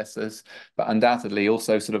protesters, but undoubtedly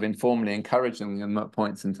also sort of informally encouraging them at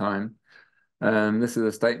points in time. This is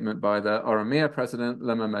a statement by the Oromia president,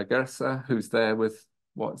 Lema Magersa, who's there with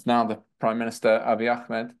what's now the Prime Minister, Abiy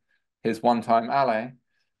Ahmed, his one-time ally,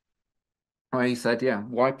 where he said, yeah,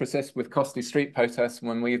 why persist with costly street protests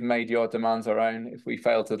when we've made your demands our own? If we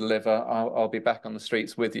fail to deliver, I'll be back on the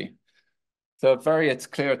streets with you. So a very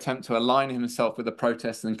clear attempt to align himself with the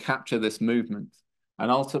protests and capture this movement.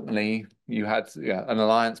 And ultimately, you had an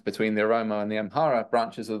alliance between the Oromo and the Amhara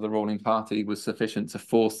branches of the ruling party was sufficient to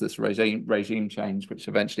force this regime change, which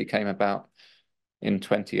eventually came about in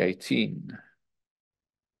 2018.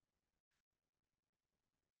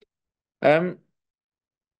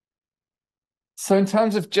 So in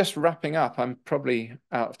terms of just wrapping up, I'm probably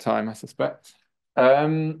out of time, I suspect.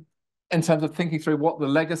 In terms of thinking through what the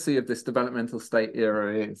legacy of this developmental state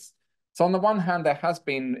era is. So on the one hand, there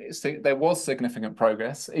was significant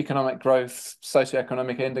progress, economic growth,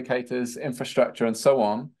 socioeconomic indicators, infrastructure, and so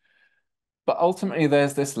on. But ultimately,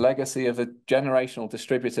 there's this legacy of a generational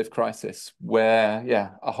distributive crisis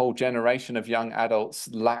where, a whole generation of young adults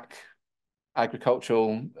lack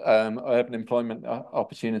agricultural, urban employment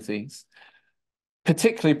opportunities.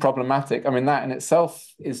 Particularly problematic. I mean, that in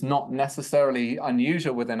itself is not necessarily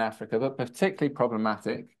unusual within Africa, but particularly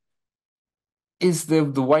problematic is the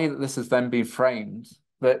way that this has then been framed.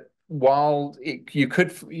 That while you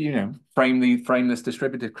could, frame this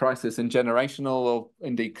distributive crisis in generational or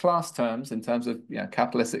indeed class terms, in terms of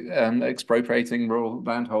capitalists expropriating rural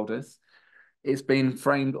landholders, it's been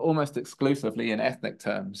framed almost exclusively in ethnic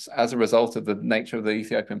terms as a result of the nature of the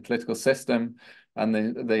Ethiopian political system and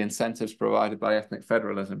the incentives provided by ethnic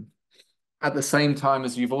federalism. At the same time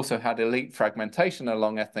as you've also had elite fragmentation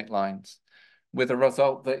along ethnic lines, with a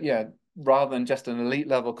result that, rather than just an elite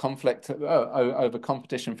level conflict over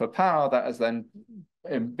competition for power, that has then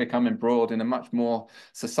become embroiled in a much more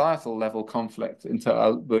societal level conflict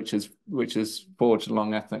which is forged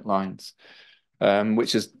along ethnic lines.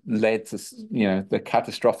 Which has led to the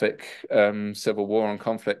catastrophic civil war and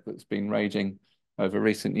conflict that's been raging over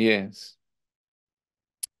recent years.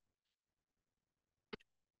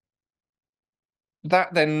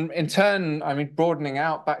 That then, in turn, I mean, broadening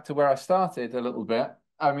out back to where I started a little bit,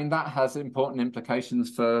 I mean, that has important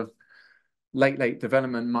implications for late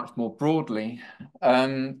development much more broadly,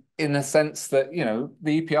 in the sense that, you know,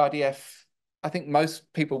 the EPRDF, I think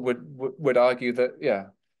most people would argue that, yeah,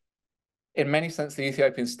 in many sense, the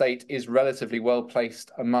Ethiopian state is relatively well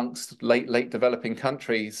placed amongst late developing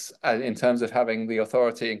countries in terms of having the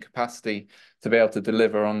authority and capacity to be able to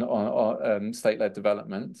deliver on state-led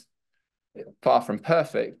development. Far from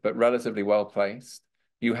perfect, but relatively well placed.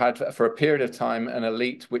 You had, for a period of time, an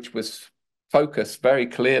elite which was focused very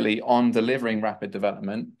clearly on delivering rapid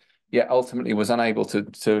development, yet ultimately was unable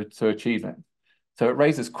to achieve it. So it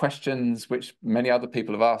raises questions which many other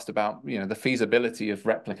people have asked about, you know, the feasibility of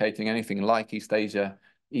replicating anything like East Asia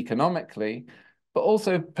economically, but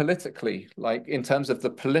also politically, like in terms of the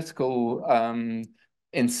political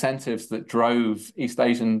incentives that drove East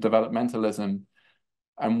Asian developmentalism,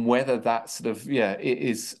 and whether that sort of, yeah, it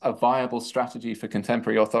is a viable strategy for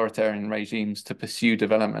contemporary authoritarian regimes to pursue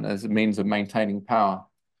development as a means of maintaining power.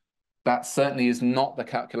 That certainly is not the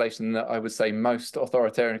calculation that I would say most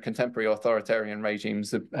contemporary authoritarian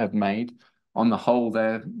regimes have made. On the whole,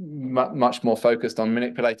 they're much more focused on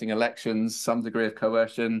manipulating elections, some degree of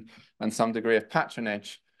coercion, and some degree of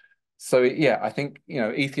patronage. So yeah, I think, you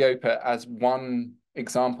know, Ethiopia as one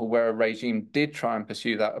example where a regime did try and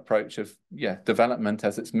pursue that approach of, yeah, development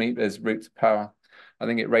as its route to power. I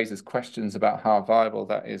think it raises questions about how viable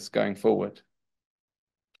that is going forward.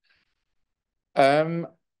 I'm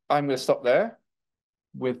going to stop there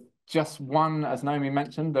with just one, as Naomi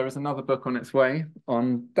mentioned, there is another book on its way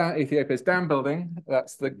on Ethiopia's dam building.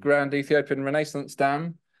 That's the Grand Ethiopian Renaissance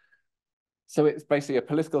Dam. So it's basically a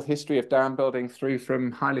political history of dam building through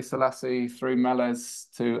from Haile Selassie, through Meles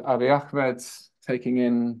to Abiy Ahmed, taking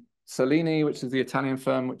in Salini, which is the Italian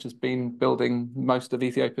firm which has been building most of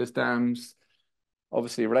Ethiopia's dams.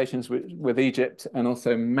 Obviously relations with Egypt, and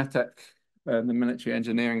also Metek, the military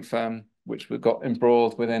engineering firm, which got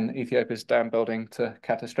embroiled within Ethiopia's dam building to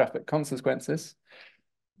catastrophic consequences.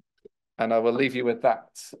 And I will leave you with that,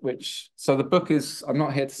 so the book is, I'm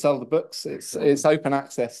not here to sell the books, it's open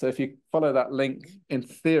access. So if you follow that link, in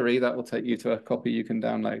theory, that will take you to a copy you can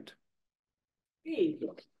download.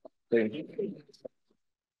 Thank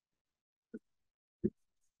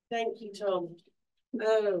you, Tom.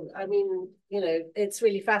 Oh, I mean, you know, it's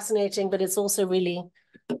really fascinating, but it's also really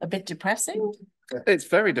a bit depressing. It's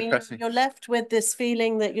very depressing. You're left with this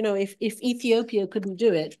feeling that, you know, if Ethiopia couldn't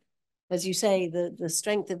do it, as you say, the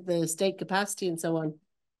strength of the state capacity and so on,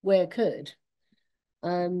 where could?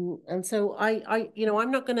 And so you know,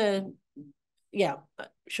 I'm not gonna, yeah,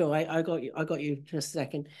 sure, I got you just a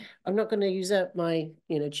second. I'm not going to usurp my,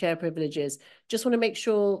 you know, chair privileges. Just want to make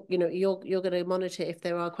sure, you know, you're going to monitor if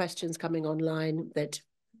there are questions coming online that.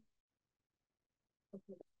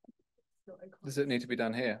 Does it need to be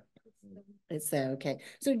done here? It's there, okay.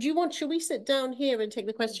 So should we sit down here and take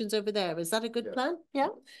the questions over there? Is that a good plan? Yeah.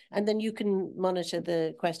 And then you can monitor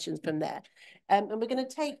the questions from there. And we're going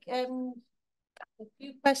to take a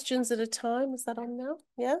few questions at a time. Is that on now?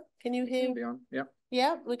 Yeah. Can you hear? Be on. Yeah.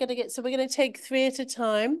 Yeah, we're going to take 3 at a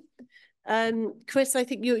time. Chris, I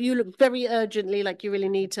think you look very urgently like you really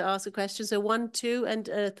need to ask a question. So 1, 2, and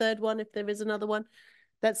a third one if there is another one.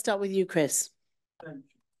 Let's start with you, Chris.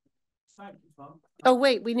 Thank you, Tom. Oh,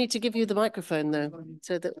 wait, we need to give you the microphone though,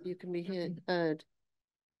 so that you can be heard.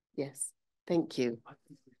 Yes, thank you.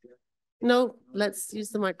 No, let's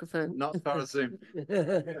use the microphone. Not as far as Zoom.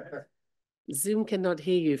 Zoom cannot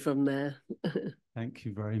hear you from there. Thank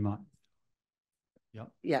you very much.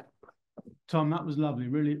 Yep. Yeah. Tom, that was lovely,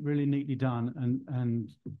 really, really neatly done. And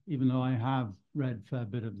even though I have read a fair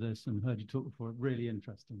bit of this and heard you talk before, really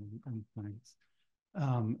interesting, and thanks.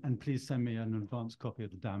 And please send me an advanced copy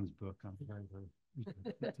of the Dams book. I'm very, very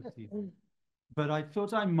interested to see them. But I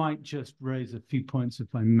thought I might just raise a few points,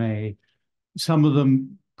 if I may. Some of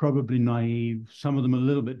them probably naive, some of them a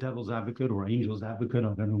little bit devil's advocate or angel's advocate,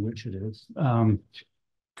 I don't know which it is.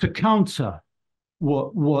 To counter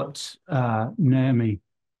what Naomi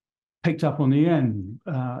picked up on the end,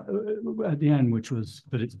 at the end, which was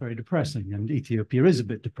that it's very depressing, and Ethiopia is a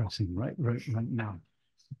bit depressing right now.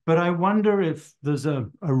 But I wonder if there's a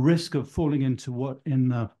risk of falling into what in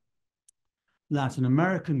the Latin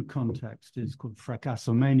American context is called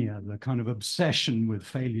fracassomania, the kind of obsession with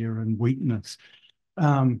failure and weakness.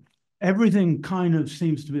 Everything kind of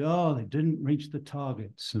seems to be, oh, they didn't reach the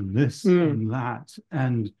targets and this and that.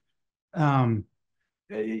 And,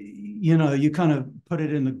 you know, you kind of put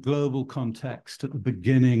it in the global context at the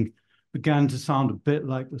beginning, began to sound a bit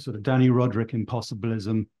like the sort of Danny Roderick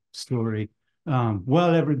impossibilism story.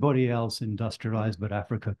 Well, everybody else industrialized, but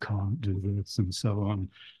Africa can't do this, and so on.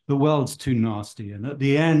 The world's too nasty. And at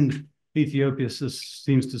the end, Ethiopia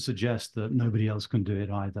seems to suggest that nobody else can do it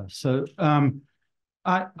either. So I'm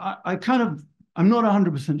not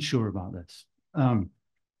 100% sure about this.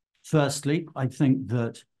 Firstly, I think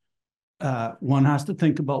that one has to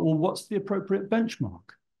think about, well, what's the appropriate benchmark?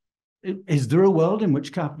 Is there a world in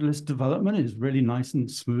which capitalist development is really nice and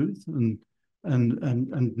smooth and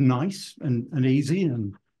nice and easy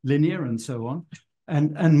and linear and so on?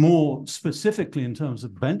 And more specifically in terms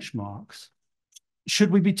of benchmarks,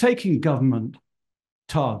 should we be taking government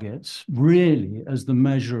targets really as the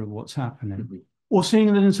measure of what's happening, or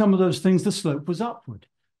seeing that in some of those things the slope was upward?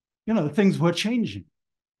 You know, things were changing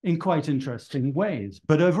in quite interesting ways,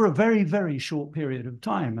 but over a very, very short period of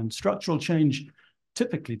time, and structural change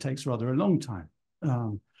typically takes rather a long time.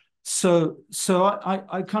 So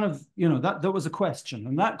I kind of, you know, that was a question,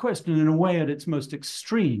 and that question in a way at its most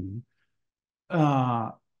extreme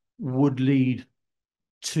would lead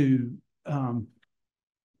to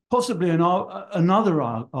possibly another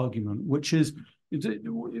argument, which is,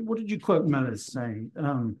 what did you quote Mel as saying?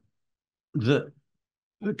 That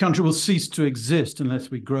the country will cease to exist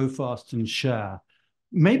unless we grow fast and share.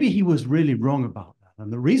 Maybe he was really wrong about that.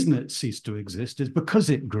 And the reason it ceased to exist is because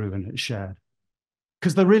it grew and it shared.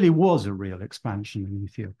 Because there really was a real expansion in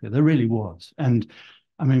Ethiopia. There really was. And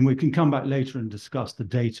I mean, we can come back later and discuss the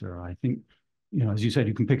data. I think, you know, as you said,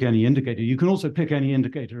 you can pick any indicator. You can also pick any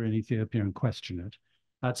indicator in Ethiopia and question it.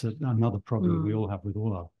 That's another problem we all have with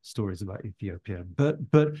all our stories about Ethiopia. But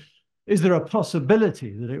is there a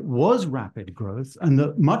possibility that it was rapid growth and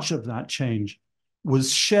that much of that change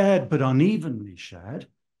was shared but unevenly shared?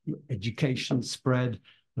 Education spread,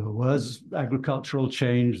 there was agricultural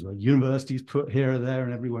change, the universities put here, there,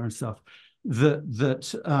 and everywhere and stuff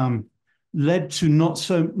that led to not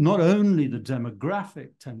only the demographic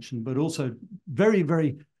tension, but also very,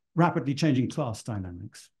 very rapidly changing class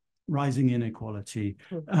dynamics, rising inequality,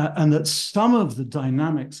 and that some of the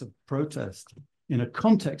dynamics of protest in a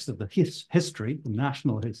context of the history, the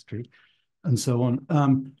national history, and so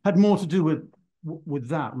on, had more to do with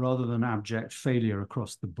that rather than abject failure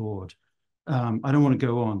across the board. I don't want to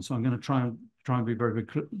go on, so I'm going to try and be very,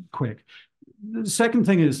 very quick. The second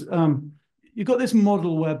thing is, you've got this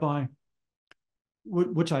model whereby,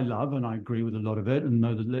 which I love, and I agree with a lot of it, and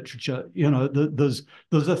know the literature, you know, there's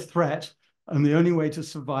a threat, and the only way to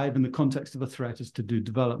survive in the context of a threat is to do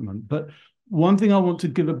development. But one thing I want to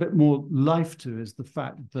give a bit more life to is the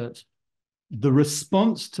fact that the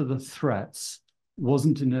response to the threats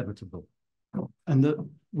wasn't inevitable, and that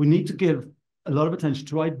we need to give a lot of attention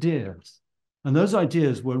to ideas. And those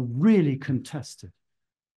ideas were really contested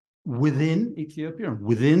within Ethiopia,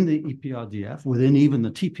 within the EPRDF, within even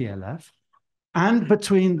the TPLF, and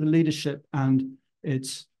between the leadership and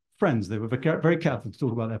its friends. They were very careful to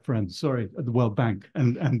talk about their friends, sorry, at the World Bank,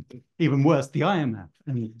 and even worse, the IMF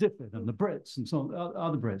and the DFID and the Brits and so on,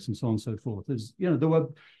 other Brits and so on and so forth. There's, you know, there were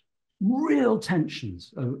real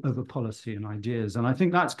tensions over policy and ideas. And I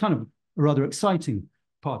think that's kind of a rather exciting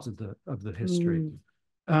part of the history.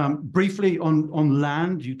 Briefly on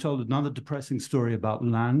land, you told another depressing story about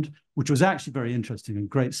land, which was actually very interesting and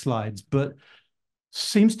great slides, but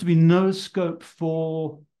seems to be no scope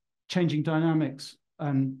for changing dynamics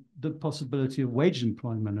and the possibility of wage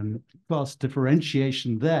employment and class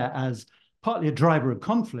differentiation there as partly a driver of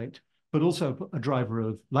conflict, but also a driver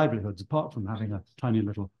of livelihoods, apart from having a tiny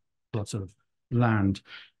little plot of land.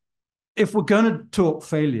 If we're going to talk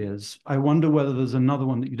failures, I wonder whether there's another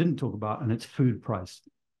one that you didn't talk about, and it's food price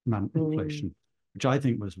inflation, which I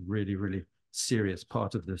think was really, really serious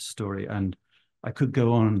part of this story. And I could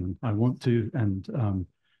go on, and I want to, and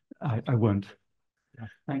I won't.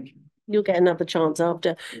 Thank you. You'll get another chance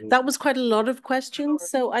after. That was quite a lot of questions.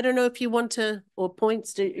 So I don't know if you want to, or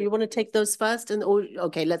points, do you want to take those first?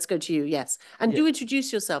 Okay, let's go to you, yes. And do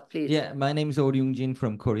introduce yourself, please. Yeah, my name is Oh Ryung-jin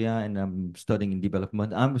from Korea, and I'm studying in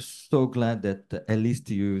development. I'm so glad that at least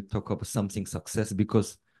you talk about something success,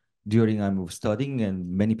 because during I'm studying,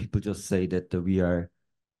 and many people just say that we are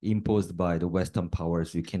imposed by the Western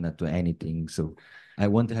powers, we cannot do anything. So I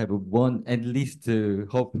want to have one at least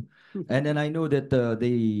hope. And then I know that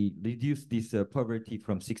they reduced this poverty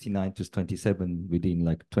from 69 to 27 within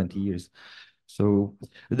like 20 years. So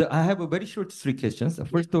I have a very short 3 questions.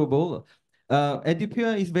 First of all,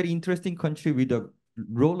 Ethiopia is a very interesting country with the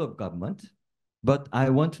role of government, but I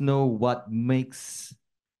want to know what makes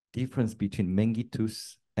difference between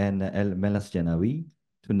Mengistu's and Meles Zenawi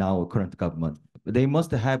to now current government. They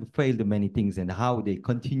must have failed many things, and how they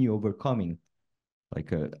continue overcoming.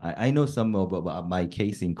 Like I know some of my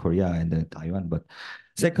case in Korea and Taiwan, but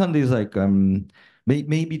second is like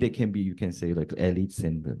maybe they can be, you can say, like elites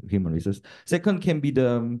and human resources. Second can be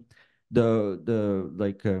the how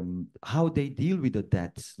they deal with the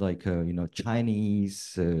debts, like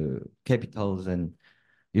Chinese capitals, and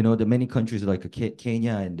the many countries like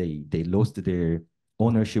Kenya, and they lost their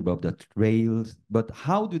ownership of the rails. But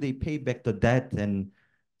how do they pay back the debt and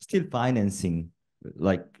still financing?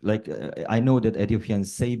 I know that Ethiopian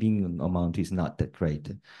saving amount is not that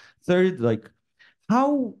great. Third,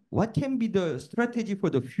 what can be the strategy for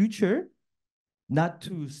the future, not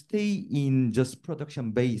to stay in just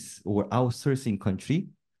production base or outsourcing country,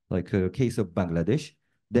 like a case of Bangladesh?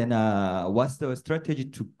 Then what's the strategy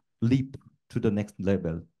to leap to the next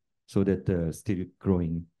level so that still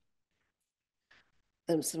growing?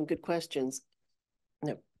 Some good questions.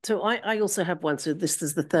 No. So I also have one. So this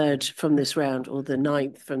is the third from this round, or the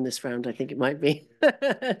ninth from this round, I think it might be,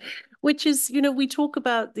 which is, we talk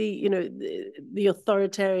about the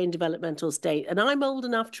authoritarian developmental state. And I'm old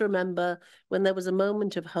enough to remember when there was a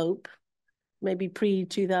moment of hope, maybe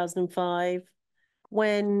pre-2005,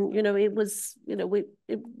 when, it was, it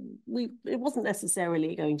wasn't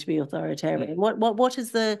necessarily going to be authoritarian. What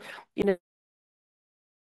is the,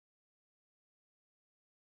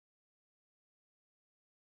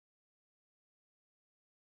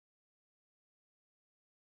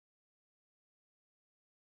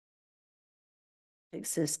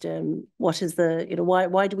 system? What is the,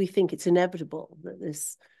 why do we think it's inevitable that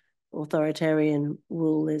this authoritarian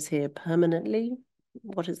rule is here permanently?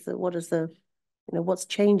 What's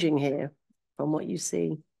changing here from what you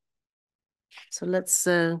see? So let's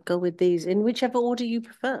go with these in whichever order you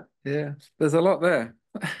prefer. Yeah, there's a lot there.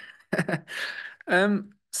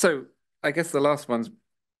 So I guess the last one's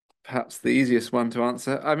perhaps the easiest one to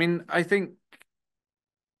answer. I mean, I think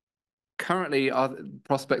currently our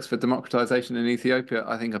prospects for democratization in Ethiopia,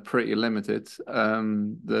 I think, are pretty limited.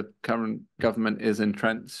 The current government is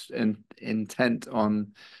intent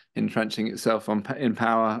on entrenching itself in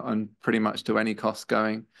power on pretty much to any cost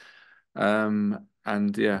going. And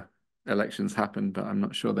yeah, elections happen, but I'm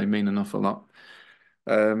not sure they mean an awful lot.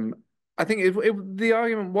 I think the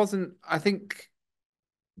argument wasn't, I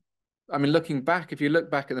mean, looking back, if you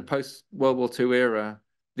look back at the post-World War II era,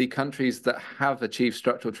 the countries that have achieved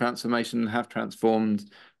structural transformation and have transformed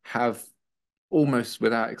have almost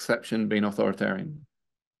without exception been authoritarian,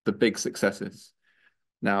 the big successes.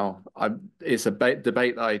 Now, it's a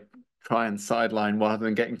debate that I try and sideline rather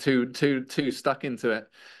than getting too stuck into it,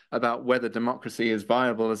 about whether democracy is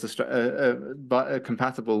viable as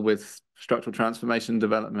compatible with structural transformation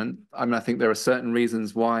development. I mean, I think there are certain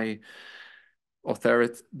reasons why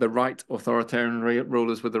the right authoritarian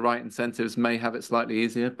rulers with the right incentives may have it slightly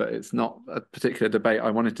easier, but it's not a particular debate I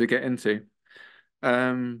wanted to get into.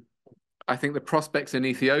 I think the prospects in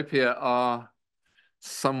Ethiopia are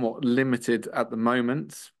somewhat limited at the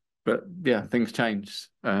moment, but yeah, things change.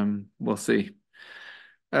 We'll see.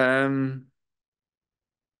 Yeah,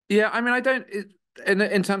 I mean,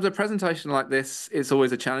 in terms of presentation like this, it's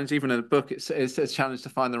always a challenge. Even in a book, it's a challenge to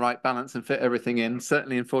find the right balance and fit everything in.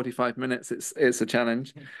 Certainly in 45 minutes, it's a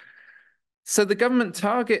challenge. So the government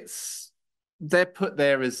targets, they're put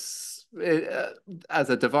there as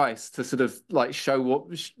a device to sort of like show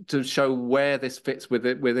where this fits with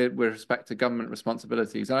respect to government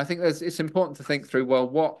responsibilities. And I think it's important to think through,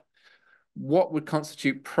 well, what would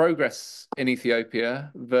constitute progress in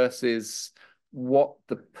Ethiopia versus what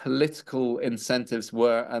the political incentives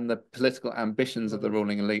were and the political ambitions of the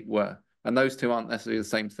ruling elite were. And those two aren't necessarily the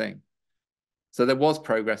same thing. So there was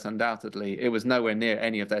progress, undoubtedly. It was nowhere near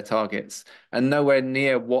any of their targets and nowhere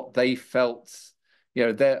near what they felt,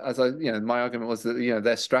 my argument was that,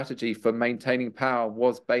 their strategy for maintaining power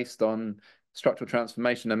was based on structural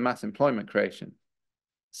transformation and mass employment creation.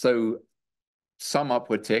 So some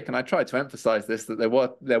upward tick, and I tried to emphasize this, that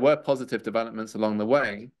there were positive developments along the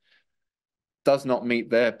way, does not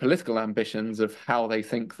meet their political ambitions of how they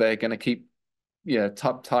think they're going to keep,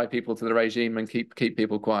 tie people to the regime and keep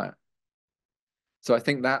people quiet. So I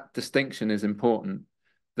think that distinction is important.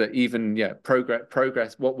 That even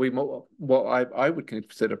progress, what I would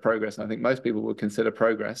consider progress, and I think most people would consider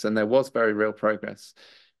progress, and there was very real progress,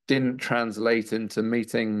 didn't translate into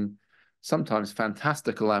meeting sometimes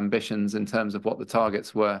fantastical ambitions in terms of what the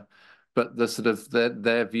targets were, but the sort of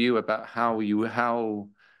their view about how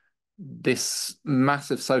this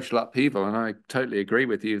massive social upheaval, and I totally agree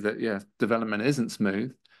with you that development isn't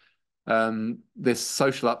smooth. This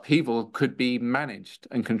social upheaval could be managed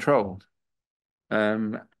and controlled,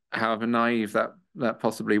 however naive that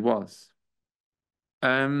possibly was.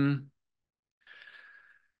 So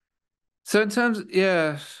in terms,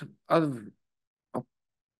 in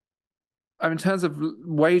terms of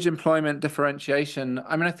wage employment differentiation,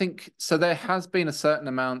 I mean, I think so. There has been a certain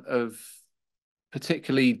amount of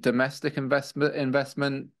particularly domestic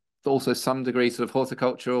investment, also some degree sort of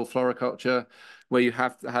horticultural, floriculture, where you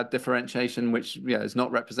have had differentiation, which is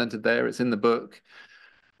not represented there. It's in the book.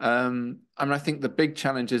 I mean, I think the big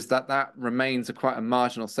challenge is that remains quite a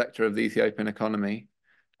marginal sector of the Ethiopian economy,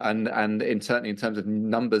 and certainly in terms of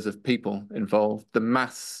numbers of people involved,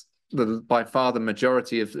 by far the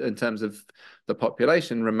majority in terms of the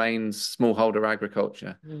population remains smallholder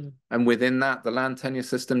agriculture. And within that, the land tenure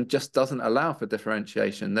system just doesn't allow for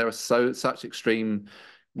differentiation. There are such extreme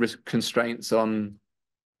constraints on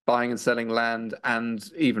buying and selling land and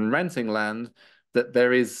even renting land that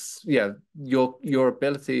there is, your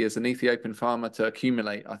ability as an Ethiopian farmer to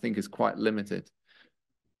accumulate, I think, is quite limited.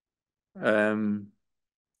 In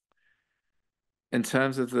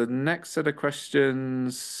terms of the next set of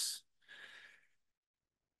questions,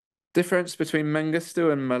 difference between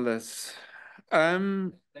Mengistu and Meles.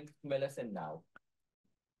 Meles and now.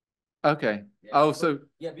 Okay.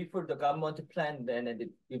 Before the government planned, and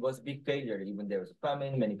it was a big failure. Even there was a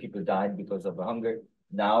famine, many people died because of hunger.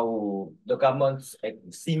 Now the government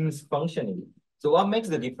seems functioning. So what makes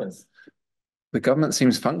the difference? The government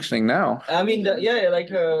seems functioning now. I mean,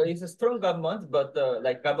 it's a strong government, but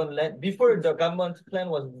before the government plan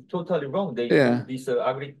was totally wrong.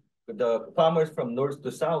 The farmers from north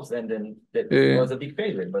to south, and then that was a big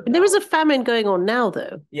failure. But there is a famine going on now,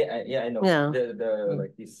 though. Yeah, I know. Yeah.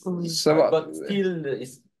 Like this, but still,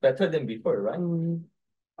 it's better than before, right?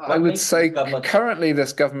 I would say currently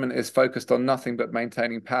this government is focused on nothing but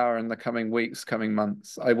maintaining power in the coming weeks, coming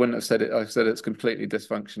months. I wouldn't have said it. I've said it's completely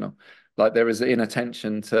dysfunctional. Like there is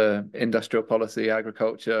inattention to industrial policy,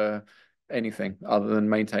 agriculture, anything other than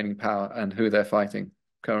maintaining power and who they're fighting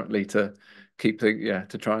currently to keep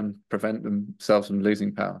to try and prevent themselves from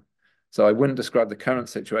losing power. So I wouldn't describe the current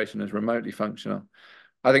situation as remotely functional.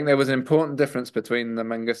 I think there was an important difference between the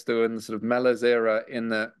Mengistu and the sort of Meles era in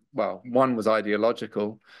that, well, one was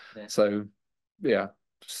ideological. So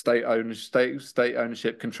state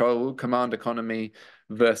ownership, control, command economy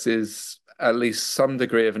versus at least some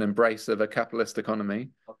degree of an embrace of a capitalist economy.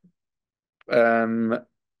 I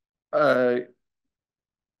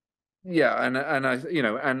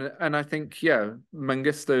think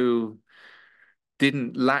Mengistu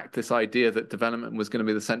didn't lack this idea that development was going to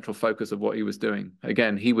be the central focus of what he was doing.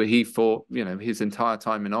 Again, he fought, his entire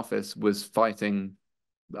time in office was fighting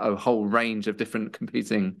a whole range of different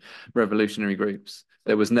competing revolutionary groups.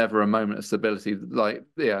 There was never a moment of stability.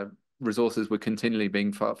 Resources were continually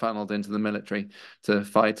being funneled into the military to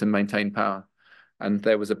fight and maintain power. And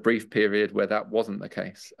there was a brief period where that wasn't the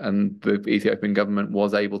case. And the Ethiopian government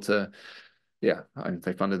was able to,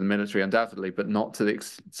 they funded the military undoubtedly, but not to the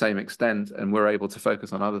same extent. And we're able to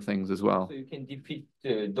focus on other things as well. So you can defeat,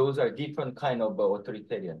 those are different kind of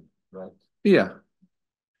authoritarian, right? Yeah.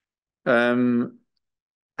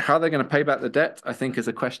 How they're going to pay back the debt, I think, is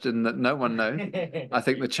a question that no one knows. I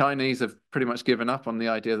think the Chinese have pretty much given up on the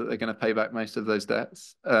idea that they're going to pay back most of those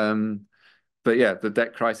debts. But the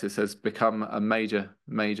debt crisis has become a major,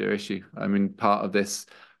 major issue. I mean, part of this,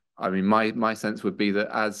 my sense would be that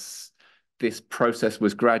as this process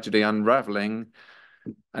was gradually unraveling,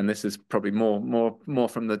 and this is probably more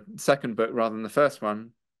from the second book rather than the first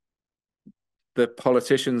one, the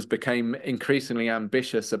politicians became increasingly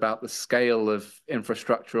ambitious about the scale of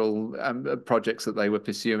infrastructural projects that they were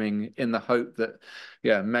pursuing in the hope that,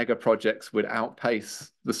 mega projects would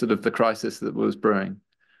outpace the crisis that was brewing.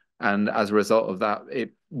 And as a result of that,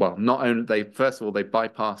 not only they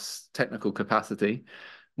bypassed technical capacity,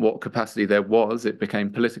 what capacity there was, it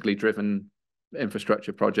became politically driven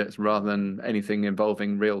infrastructure projects rather than anything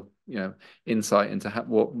involving real, insight into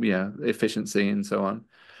efficiency and so on.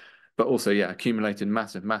 But also, accumulated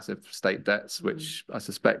massive state debts, which I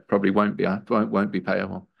suspect probably won't be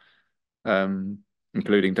payable,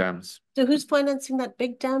 including dams. So who's financing that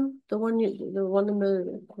big dam? The one in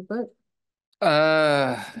the book?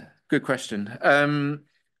 Good question.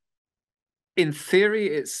 In theory,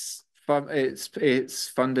 it's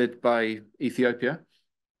funded by Ethiopia,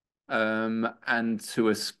 and to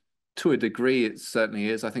a degree, it certainly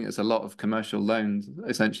is. I think there's a lot of commercial loans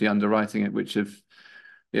essentially underwriting it, which have,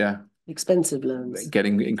 expensive loans,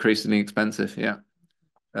 getting increasingly expensive.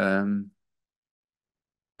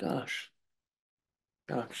 Gosh.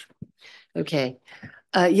 Okay.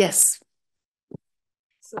 Yes.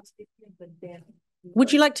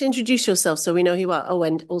 Would you like to introduce yourself so we know who you are? Oh,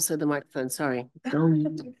 and also the microphone. Sorry.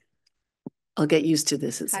 I'll get used to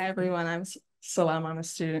this. Hi, everyone. I'm Salam. I'm a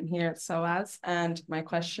student here at SOAS. And my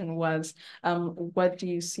question was, what do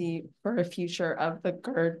you see for a future of the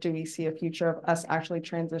GERD? Do we see a future of us actually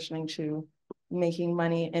transitioning to making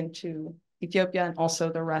money into Ethiopia and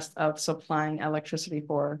also the rest of supplying electricity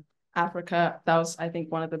for Africa. That was, I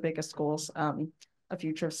think, one of the biggest goals, a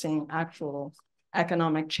future of seeing actual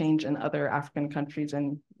economic change in other African countries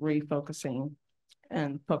and refocusing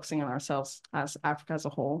and focusing on ourselves as Africa as a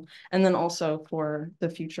whole. And then also for the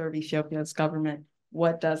future of Ethiopia's government,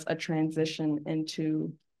 what does a transition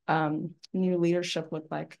into new leadership look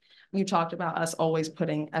like? You talked about us always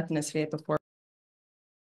putting ethnicity at the forefront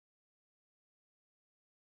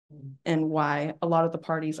and why a lot of the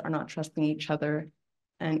parties are not trusting each other,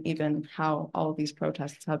 and even how all of these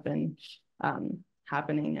protests have been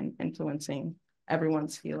happening and influencing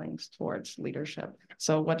everyone's feelings towards leadership.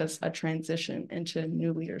 So what does a transition into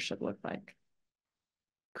new leadership look like?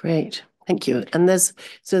 Great, thank you. And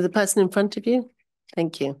so the person in front of you,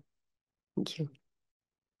 thank you. Thank you.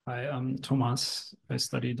 Hi, I'm Tomas. I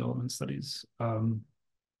study development studies.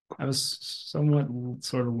 I was somewhat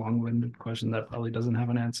sort of long-winded question that probably doesn't have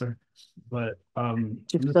an answer, but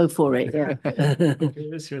just go for it. Yeah. I'm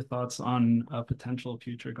curious your thoughts on a potential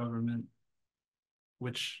future government,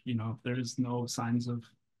 which, you know, there is no signs of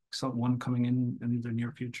someone coming in the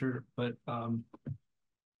near future, but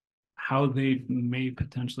how they may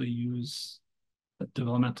potentially use a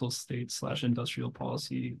developmental state / industrial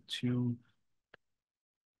policy to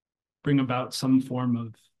bring about some form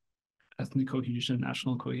of ethnic cohesion,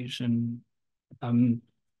 national cohesion,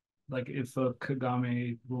 like if a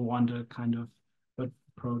Kagame, Rwanda kind of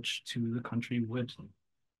approach to the country would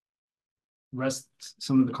wrest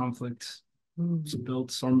some of the conflict, to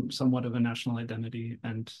build somewhat of a national identity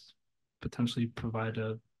and potentially provide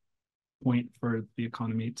a point for the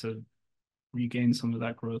economy to regain some of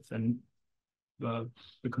that growth and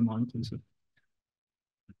become more inclusive.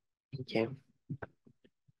 Thank you.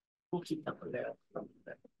 We'll keep that one there.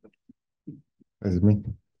 Is it me?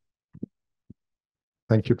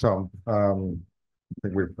 Thank you, Tom. I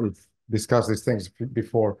think we've discussed these things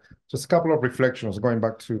before. Just a couple of reflections going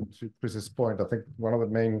back to Chris's point. I think one of the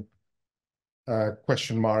main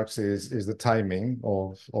question marks is the timing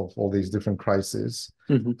of all these different crises.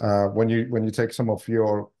 When you take some of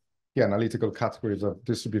your analytical categories of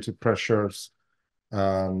distributed pressures,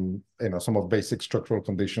 you know, some of basic structural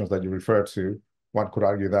conditions that you refer to, one could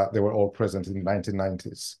argue that they were all present in the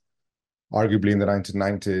 1990s. Arguably in the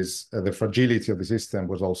 1990s, the fragility of the system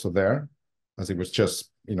was also there, as it was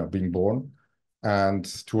just, you know, being born. And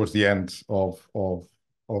towards the end of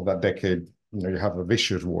that decade, you know, you have a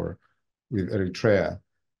vicious war with Eritrea.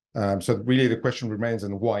 So really the question remains,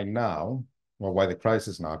 and why now? Well, why the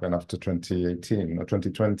crisis now, again, after 2018 or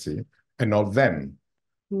 2020, and not then?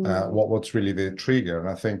 What's really the trigger? And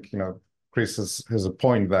I think, you know, Chris has a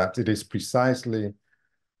point that it is precisely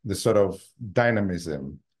the sort of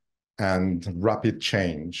dynamism and rapid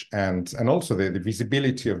change and also the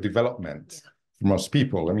visibility of development for most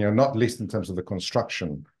people. I mean, not least in terms of the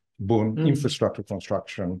construction boom, infrastructure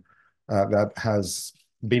construction that has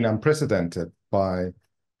been unprecedented by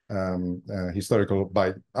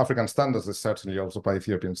by African standards, and certainly also by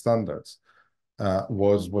Ethiopian standards,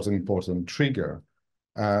 was an important trigger.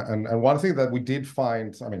 And one thing that we did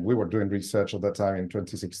find, I mean, we were doing research at that time in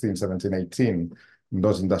 2016, 17, 18, in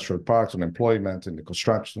those industrial parks, on employment in the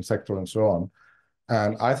construction sector and so on.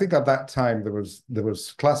 And I think at that time there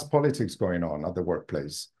was class politics going on at the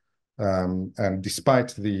workplace. And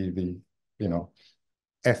despite the you know,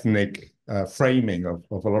 ethnic framing of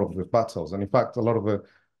a lot of the battles, and in fact a lot of the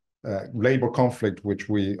labor conflict which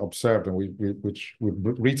we observed and which we've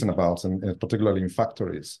written about, and particularly in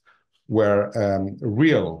factories, were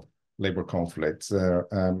real labor conflicts,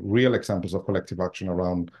 real examples of collective action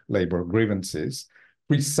around labor grievances,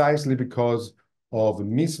 precisely because of a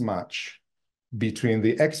mismatch between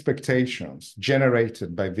the expectations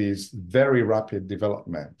generated by these very rapid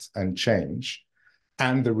development and change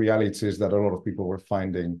and the realities that a lot of people were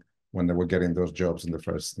finding when they were getting those jobs in the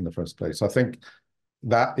first place. So I think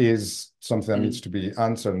that is something that needs to be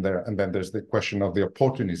answered there. And then there's the question of the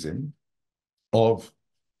opportunism of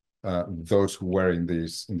those who were in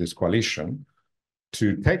this coalition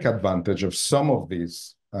to take advantage of some of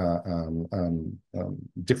these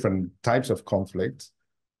different types of conflicts,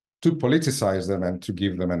 to politicize them and to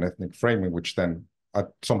give them an ethnic framing, which then at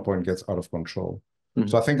some point gets out of control.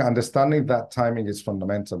 So I think understanding that timing is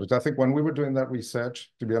fundamental. But I think when we were doing that research,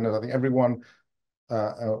 to be honest, I think everyone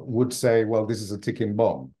would say, well, this is a ticking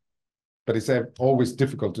bomb. But it's always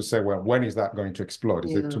difficult to say, well, when is that going to explode?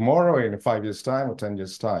 Is it tomorrow, in 5 years' time, or 10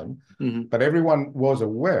 years' time? But everyone was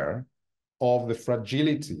aware of the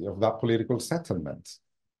fragility of that political settlement.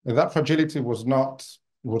 And that fragility was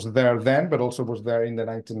there then, but also was there in the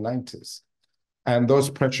 1990s. And those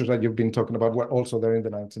pressures that you've been talking about were also there in the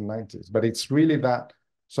 1990s. But it's really that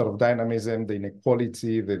sort of dynamism, the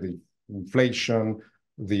inequality, the inflation,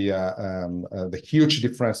 the huge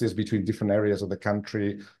differences between different areas of the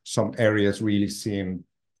country. Some areas really seeing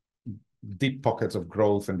deep pockets of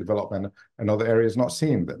growth and development, and other areas not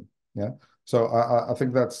seeing them. Yeah. So I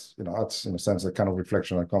think that's, that's in a sense a kind of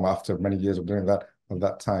reflection I come after many years of doing that at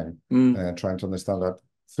that time, and trying to understand that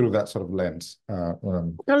through that sort of lens.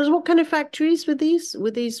 Carlos, what kind of factories were these?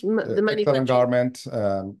 Were these the manufacturing? Garment,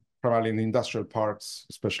 primarily in the industrial parks,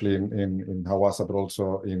 especially in Hawassa, but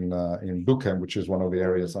also in Dukem, which is one of the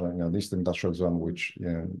areas in the Eastern Industrial Zone, which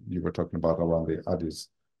you were talking about around the Addis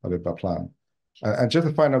Ababa plan. And just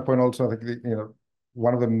a final point also, I think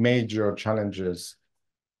one of the major challenges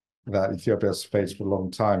that Ethiopia has faced for a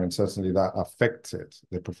long time, and certainly that affected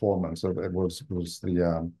the performance of it, was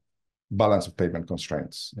the balance of payment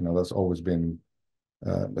constraints. That's always been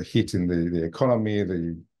the hit in the economy.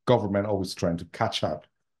 The government always trying to catch up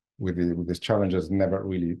with these challenges, never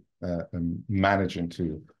really managing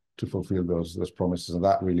to fulfill those promises, and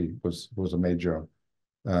that really was a major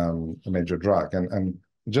drag. And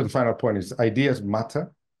just the final point is ideas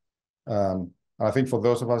matter. I think for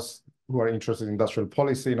those of us who are interested in industrial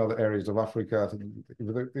policy in other areas of Africa, I think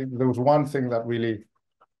if there was one thing that really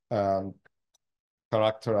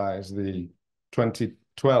characterized the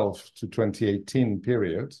 2012 to 2018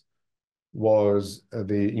 period, was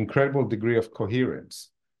the incredible degree of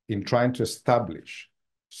coherence in trying to establish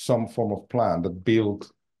some form of plan that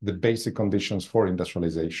built the basic conditions for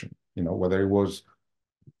industrialization. Whether it was,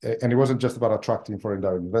 and it wasn't just about attracting foreign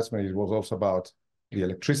direct investment, it was also about the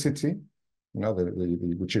electricity,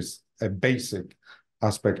 which is a basic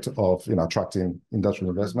aspect of attracting industrial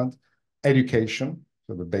investment, education,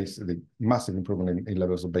 so the massive improvement in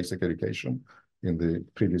levels of basic education in the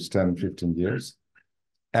previous 10, 15 years,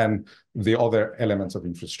 and the other elements of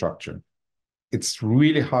infrastructure. It's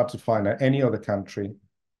really hard to find any other country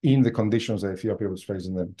in the conditions that Ethiopia was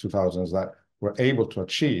facing in the 2000s that were able to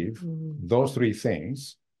achieve those three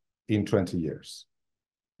things in 20 years.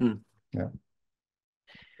 Yeah.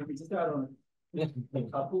 Let me just add on a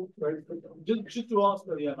couple, just to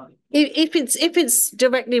answer the if it's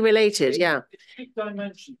directly related, yeah.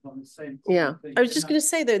 Dimensions on the same. Yeah, I was just going to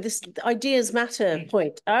say though, this ideas matter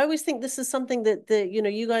point. I always think this is something that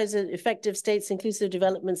you guys are effective states, inclusive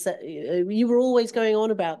developments. That you were always going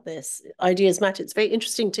on about this. Ideas matter. It's very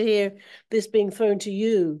interesting to hear this being thrown to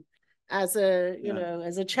you as a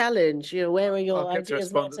as a challenge. Where are your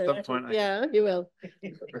ideas matter? Yeah, you will.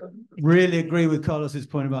 Really agree with Carlos's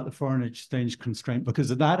point about the foreign exchange constraint, because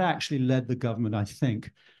that actually led the government, I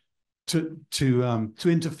think, to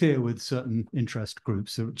interfere with certain interest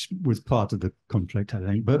groups, which was part of the conflict, I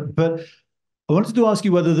think. But I wanted to ask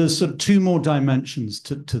you whether there's sort of two more dimensions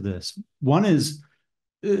to this. One is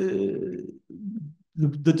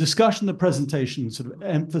the discussion, the presentation sort of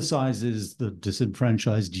emphasizes the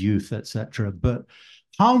disenfranchised youth, etc. But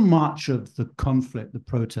how much of the conflict, the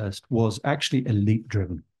protest, was actually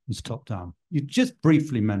elite-driven, was top-down? You just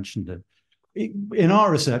briefly mentioned it. In our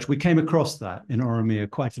research, we came across that in Oromia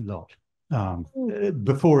quite a lot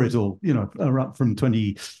before it all, from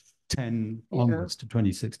 2010 onwards to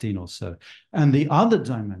 2016 or so. And the other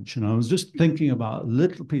dimension, I was just thinking about a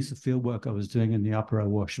little piece of field work I was doing in the Upper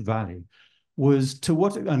Awash Valley, was to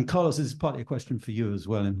what, and Carlos, this is partly a question for you as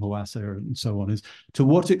well in Hawassa and so on, is to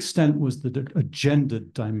what extent was a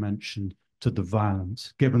gendered dimension to the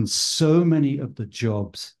violence, given so many of the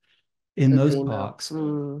jobs in those parks,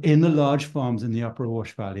 in the large farms in the Upper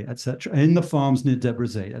Awash Valley, etc., in the farms near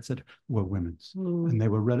Debrecen, etc., were women's, and they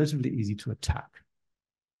were relatively easy to attack.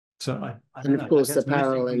 So, and of course, the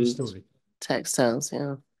apparel and textiles,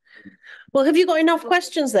 yeah. Well, have you got enough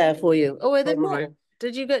questions there for you? Oh, are there more?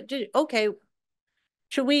 Did you get? Okay.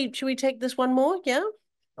 Should we take this one more? Yeah.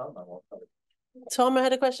 Tom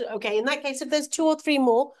had a question. Okay. In that case, if there's 2 or 3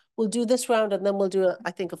 more, we'll do this round, and then we'll do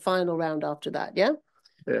I think a final round after that. Yeah.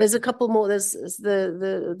 There's a couple more. There's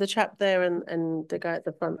the chap there and the guy at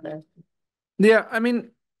the front there. Yeah. I mean,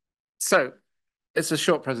 so it's a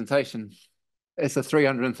short presentation. It's a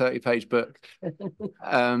 330-page book.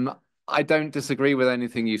 I don't disagree with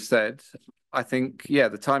anything you've said. I think, yeah,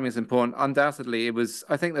 the timing is important. Undoubtedly,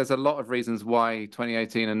 I think there's a lot of reasons why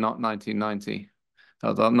 2018 and not 1990,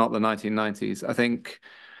 not the 1990s. I think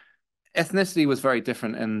ethnicity was very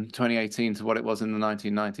different in 2018 to what it was in the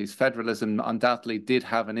 1990s. Federalism undoubtedly did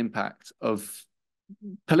have an impact of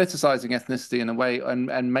politicizing ethnicity in a way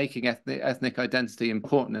and making ethnic identity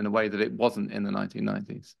important in a way that it wasn't in the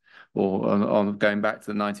 1990s or going back to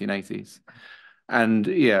the 1980s. And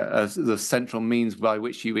yeah, as the central means by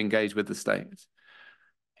which you engage with the state.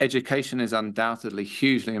 education is undoubtedly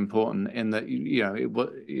hugely important in that,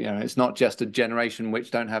 it's not just a generation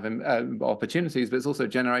which don't have opportunities, but it's also a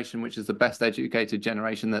generation which is the best educated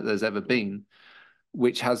generation that there's ever been,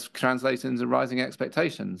 which has translated into rising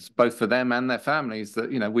expectations, both for them and their families, that,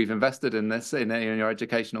 we've invested in this, in your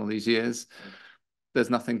education all these years. There's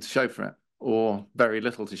nothing to show for it, or very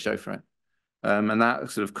little to show for it. And that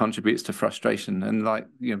sort of contributes to frustration. And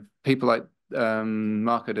people like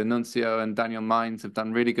Marco D'Annunzio and Daniel Mines have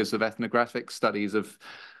done really good sort of ethnographic studies of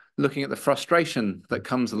looking at the frustration that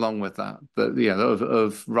comes along with that,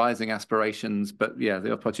 of rising aspirations, but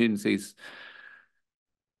the opportunities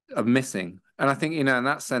are missing. And I think, in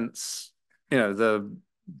that sense,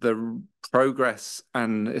 the progress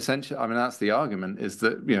and essentially, that's the argument, is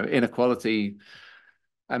that, inequality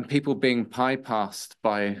and people being bypassed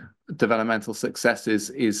by developmental successes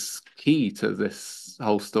is key to this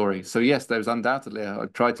whole story. So yes, there's undoubtedly, I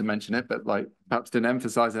tried to mention it, but perhaps didn't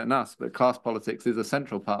emphasize it enough, but class politics is a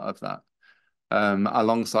central part of that,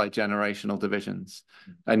 alongside generational divisions.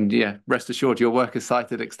 And rest assured, your work is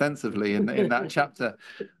cited extensively in that chapter,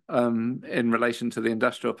 in relation to the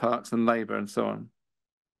industrial parks and labor and so on.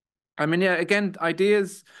 Again,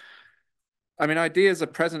 ideas are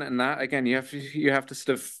present in that. Again, you have to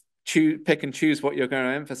sort of pick and choose what you're going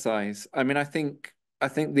to emphasize. I think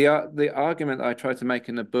the argument that I try to make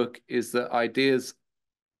in the book is that ideas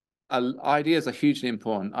are hugely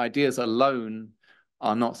important. Ideas alone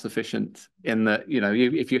are not sufficient, in that,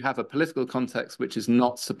 if you have a political context which is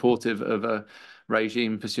not supportive of a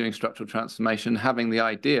regime pursuing structural transformation, having the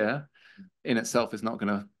idea in itself is not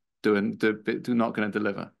going to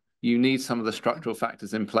deliver. You need some of the structural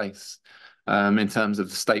factors in place, in terms of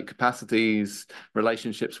the state capacities,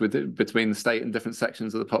 relationships between the state and different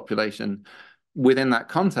sections of the population. Within that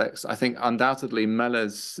context, I think undoubtedly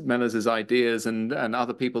Mellers' ideas and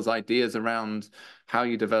other people's ideas around how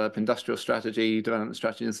you develop industrial strategy, development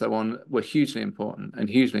strategy, and so on were hugely important and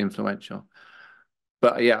hugely influential.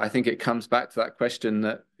 But I think it comes back to that question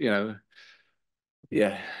that,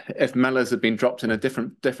 if Mellers had been dropped in a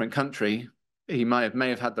different country, he may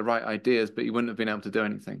have had the right ideas, but he wouldn't have been able to do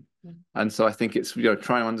anything. And so I think it's trying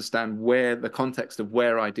to understand where the context of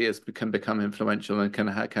where ideas can become influential and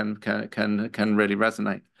can really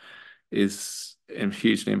resonate is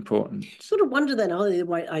hugely important. Sort of wonder then, are they the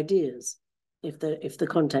right ideas if the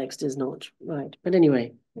context is not right? But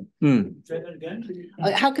anyway,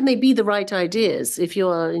 how can they be the right ideas if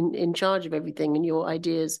you're in charge of everything and your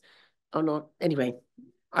ideas are not? Anyway,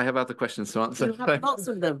 I have other questions to answer. You have lots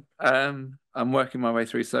of them. I'm working my way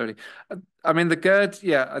through slowly. The GERD,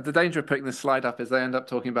 the danger of putting this slide up is they end up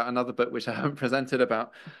talking about another book which I haven't presented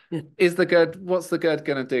about. What's the GERD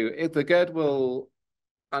going to do? The GERD will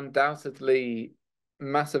undoubtedly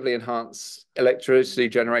massively enhance electricity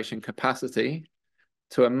generation capacity.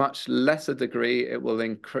 To a much lesser degree, it will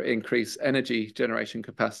increase energy generation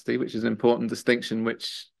capacity, which is an important distinction,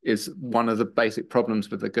 which is one of the basic problems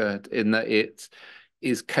with the GERD, in that it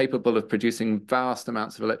is capable of producing vast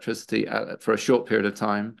amounts of electricity for a short period of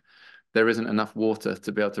time. There isn't enough water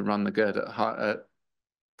to be able to run the GERD at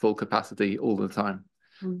full capacity all the time.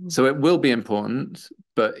 So it will be important,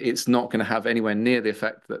 but it's not going to have anywhere near the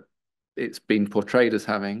effect that it's been portrayed as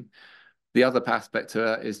having. The other aspect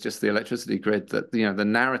to it is just the electricity grid, that, the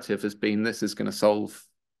narrative has been, this is going to solve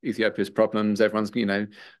Ethiopia's problems. Everyone's,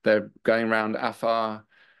 they're going around Afar,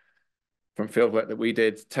 from fieldwork that we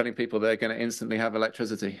did, telling people they're going to instantly have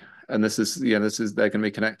electricity, and they're going to be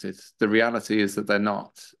connected. The reality is that they're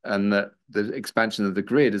not, and that the expansion of the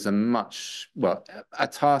grid is a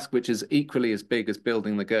task which is equally as big as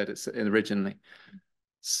building the GERD originally.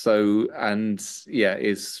 So,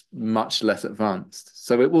 is much less advanced.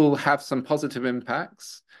 So it will have some positive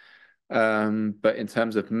impacts, but in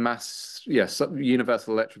terms of mass,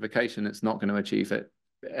 universal electrification, it's not going to achieve it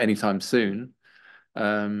anytime soon.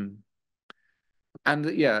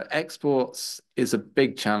 Exports is a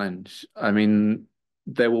big challenge.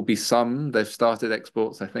 There will be they've started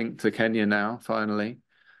exports, I think, to Kenya now, finally.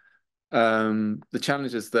 The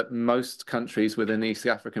challenge is that most countries within the East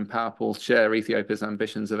African power pool share Ethiopia's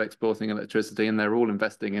ambitions of exporting electricity, and they're all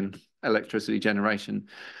investing in electricity generation.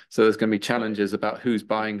 So there's going to be challenges about who's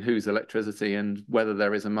buying whose electricity and whether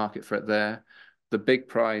there is a market for it there. The big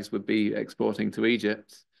prize would be exporting to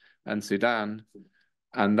Egypt and Sudan,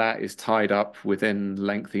 and that is tied up within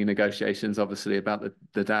lengthy negotiations, obviously, about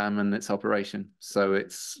the dam and its operation. So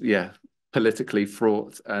it's, politically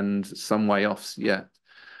fraught and some way off yet.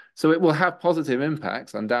 So it will have positive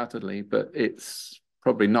impacts, undoubtedly, but it's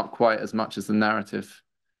probably not quite as much as the narrative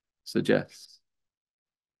suggests.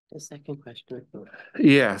 The second question, I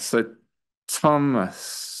thought. So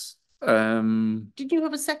Thomas, Did you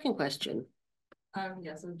have a second question?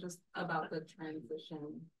 Yes, and just about the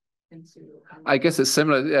transition into. I guess it's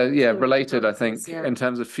similar, yeah, related, I think, yeah. in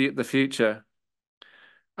terms of the future.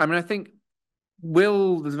 I mean, I think,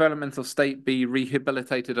 will the developmental state be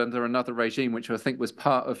rehabilitated under another regime, which I think was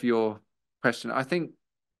part of your question? I think,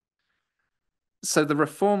 so the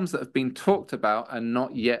reforms that have been talked about and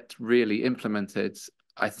not yet really implemented,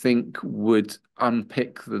 I think would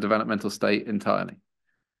unpick the developmental state entirely.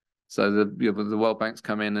 So the World Bank's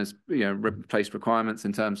come in as, replaced requirements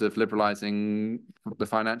in terms of liberalizing the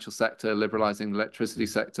financial sector, liberalizing the electricity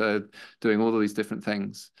sector, doing all of these different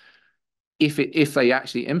things. If they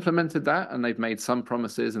actually implemented that and they've made some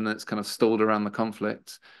promises and it's kind of stalled around the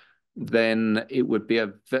conflict, then it would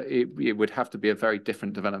have to be a very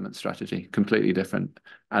different development strategy, completely different.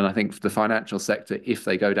 And I think for the financial sector, if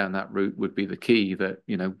they go down that route, would be the key that,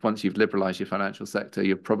 once you've liberalized your financial sector,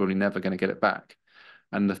 you're probably never going to get it back.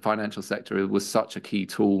 And the financial sector was such a key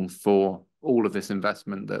tool for all of this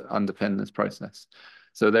investment that underpinned this process.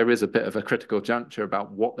 So there is a bit of a critical juncture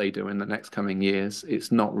about what they do in the next coming years.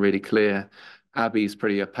 It's not really clear. Abi's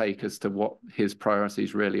pretty opaque as to what his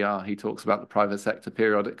priorities really are. He talks about the private sector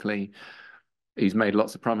periodically. He's made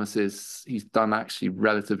lots of promises. He's done actually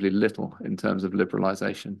relatively little in terms of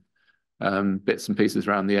liberalization, bits and pieces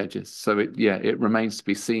around the edges. So it remains to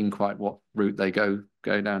be seen quite what route they go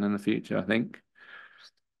down in the future, I think.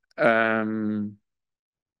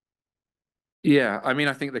 Yeah, I mean,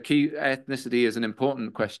 I think the key ethnicity is an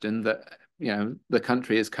important question that, the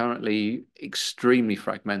country is currently extremely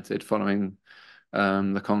fragmented following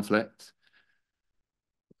the conflict.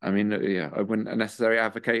 I mean, yeah, I wouldn't necessarily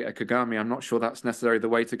advocate a Kagame. I'm not sure that's necessarily the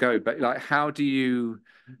way to go. But like, how do you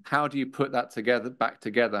put that back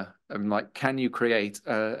together? And like, can you create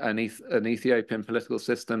an Ethiopian political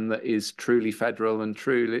system that is truly federal and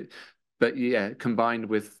truly, but yeah, combined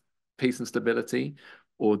with peace and stability?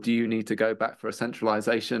 Or do you need to go back for a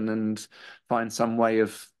centralization and find some way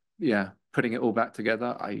of, putting it all back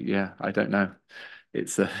together? I don't know.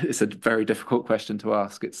 It's a very difficult question to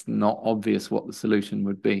ask. It's not obvious what the solution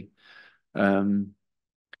would be. And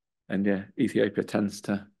yeah, Ethiopia tends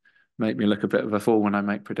to make me look a bit of a fool when I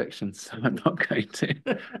make predictions, so I'm not going to.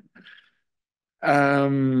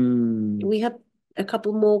 We have a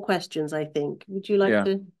couple more questions, I think. Would you like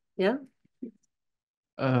to? Yeah.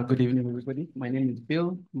 Good evening, everybody. My name is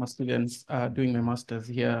Bill. I'm a student doing my master's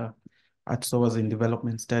here at SOAS in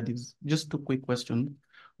Development Studies. Just two quick questions.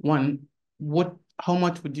 One, how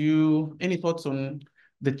much any thoughts on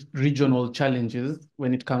the regional challenges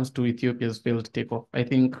when it comes to Ethiopia's failed takeoff? I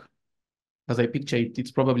think, as I picture it,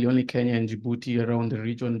 it's probably only Kenya and Djibouti around the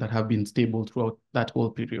region that have been stable throughout that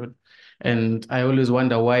whole period. And I always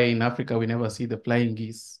wonder why in Africa we never see the flying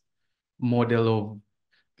geese model of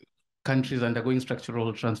countries undergoing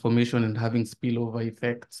structural transformation and having spillover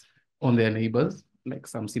effects on their neighbors, like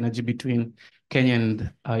some synergy between Kenya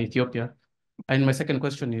and Ethiopia. And my second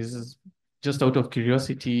question is, just out of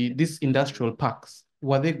curiosity, these industrial parks,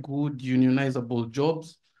 were they good unionizable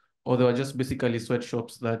jobs, or they were just basically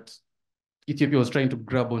sweatshops that Ethiopia was trying to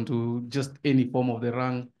grab onto just any form of the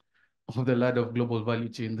rung of the ladder of global value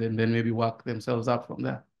chains and then maybe work themselves up from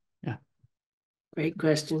there? Yeah. Great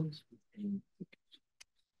questions.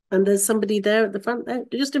 And there's somebody there at the front there,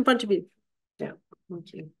 just in front of you. Yeah,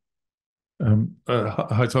 thank you.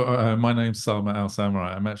 Hi, my name's Salma Al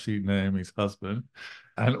Samurai. I'm actually Naomi's husband,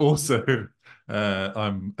 and also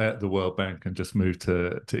I'm at the World Bank and just moved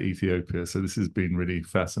to Ethiopia. So this has been really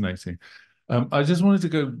fascinating. I just wanted to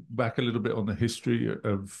go back a little bit on the history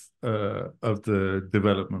of the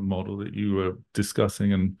development model that you were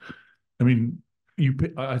discussing, and I mean,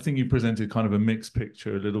 I think you presented kind of a mixed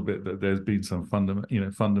picture a little bit, that there's been some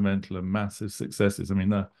fundamental and massive successes. I mean,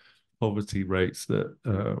 the poverty rates that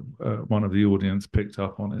one of the audience picked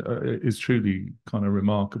up on is truly kind of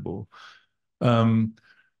remarkable. But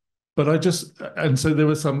and so there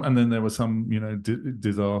were some, and then there were some,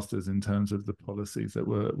 disasters in terms of the policies that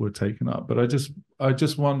were taken up. But I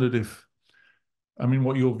just wondered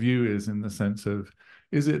what your view is, in the sense of,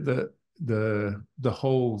 is it that the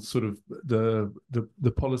whole sort of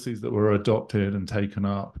the policies that were adopted and taken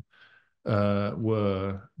up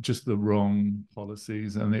were just the wrong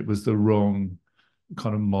policies, and it was the wrong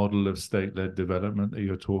kind of model of state-led development that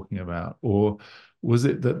you're talking about? Or was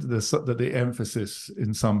it that the emphasis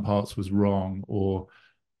in some parts was wrong, or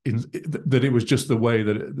that it was just the way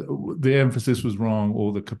that the emphasis was wrong,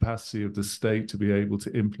 or the capacity of the state to be able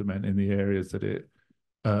to implement in the areas that it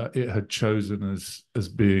had chosen as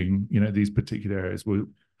being, these particular areas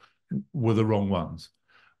were the wrong ones?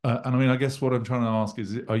 And I mean, I guess what I'm trying to ask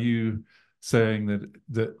is, are you saying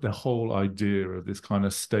that the whole idea of this kind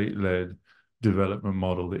of state-led development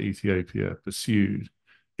model that Ethiopia pursued,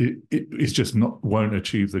 it's just won't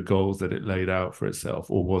achieve the goals that it laid out for itself?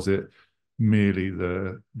 Or was it merely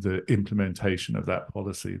the implementation of that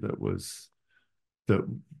policy that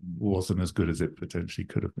wasn't as good as it potentially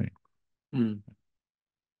could have been?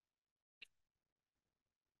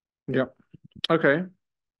 Yep. Okay.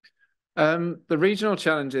 The regional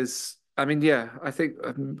challenges, I mean, yeah, I think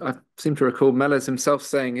I seem to recall Mellors himself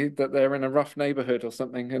saying that they're in a rough neighborhood or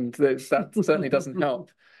something, and that certainly doesn't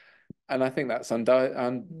help. And I think that's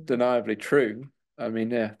undeniably true. I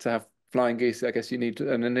mean, yeah, to have flying geese, I guess you need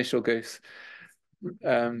an initial goose.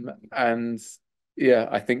 And yeah,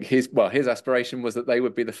 I think his aspiration was that they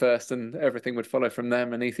would be the first and everything would follow from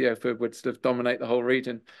them, and Ethiopia would sort of dominate the whole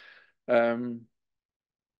region.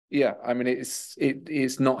 Yeah, I mean, it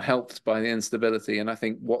is not helped by the instability. And I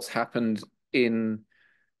think what's happened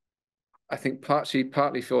I think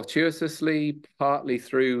partly fortuitously, partly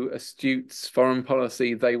through astute foreign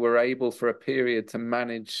policy, they were able for a period to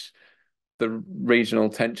manage the regional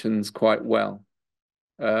tensions quite well,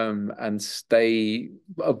 and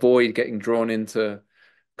avoid getting drawn into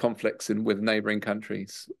conflicts with neighboring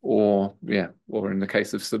countries, or in the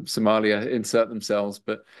case of Somalia, insert themselves,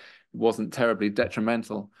 but wasn't terribly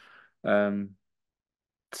detrimental to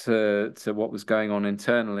what was going on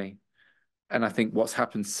internally. And I think what's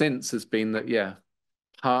happened since has been that,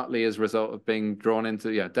 partly as a result of being drawn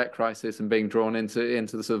into debt crisis and being drawn into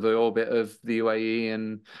the sort of the orbit of the UAE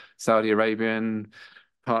and Saudi Arabia, and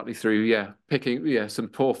partly through picking some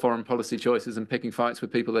poor foreign policy choices and picking fights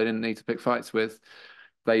with people they didn't need to pick fights with,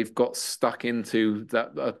 they've got stuck into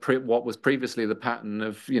that what was previously the pattern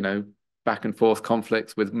of back and forth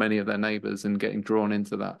conflicts with many of their neighbors, and getting drawn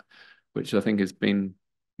into that, which I think has been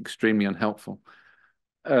extremely unhelpful.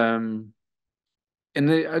 In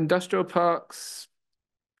the industrial parks,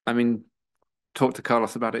 I mean, talk to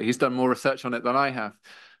Carlos about it. He's done more research on it than I have.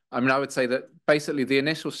 I mean, I would say that basically the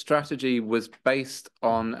initial strategy was based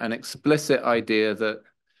on an explicit idea that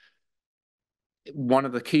one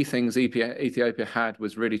of the key things Ethiopia had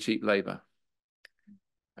was really cheap labor.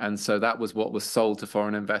 And so that was what was sold to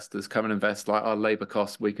foreign investors. Come and invest, like, our labor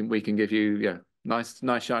costs. We can give you nice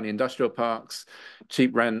shiny industrial parks,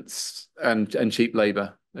 cheap rents, and cheap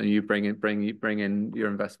labor, and you bring in your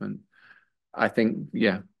investment. I think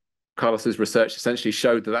Carlos's research essentially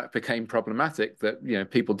showed that became problematic. That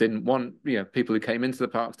people didn't want people who came into the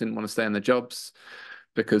parks didn't want to stay in their jobs,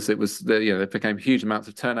 because it was there became huge amounts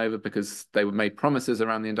of turnover because they were made promises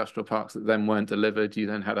around the industrial parks that then weren't delivered. You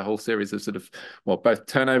then had a whole series of sort of both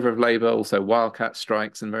turnover of labor, also wildcat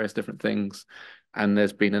strikes and various different things. And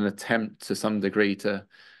there's been an attempt to some degree to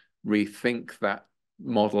rethink that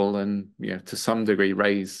model and to some degree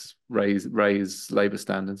raise labor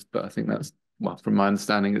standards. But I think that's, from my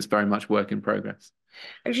understanding, it's very much work in progress.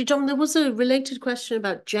 Actually, Tom, there was a related question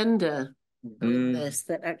about gender in this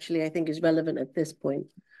that actually I think is relevant at this point.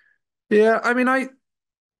 Yeah, I mean,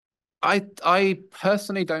 I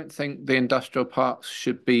personally don't think the industrial parks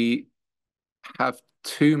should have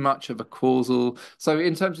too much of a causal. So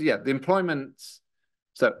in terms of the employment,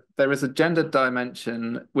 so there is a gender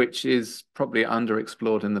dimension which is probably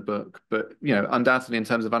underexplored in the book, but undoubtedly in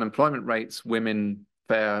terms of unemployment rates, women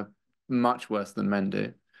fare much worse than men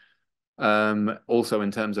do. Also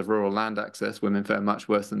in terms of rural land access, women fare much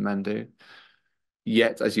worse than men do.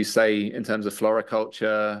 Yet, as you say, in terms of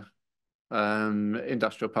floriculture,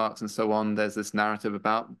 industrial parks and so on, there's this narrative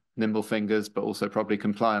about nimble fingers, but also probably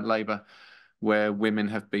compliant labor, where women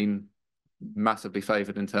have been massively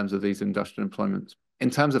favored in terms of these industrial employments.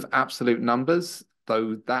 In terms of absolute numbers,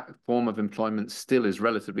 though, that form of employment still is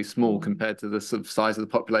relatively small compared to the sort of size of the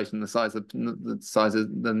population, the size of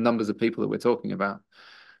the numbers of people that we're talking about.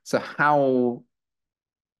 So how,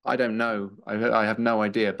 I don't know. I have no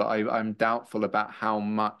idea, but I'm doubtful about how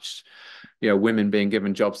much women being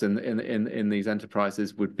given jobs in these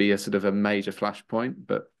enterprises would be a sort of a major flashpoint.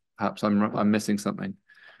 But perhaps I'm missing something.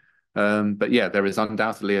 But there is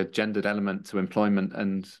undoubtedly a gendered element to employment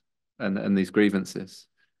and these grievances.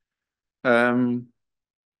 In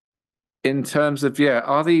terms of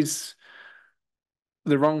are these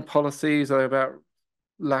the wrong policies? Are they about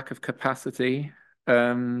lack of capacity?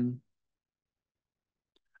 I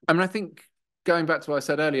mean, I think going back to what I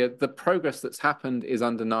said earlier, the progress that's happened is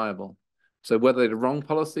undeniable. So whether they're the wrong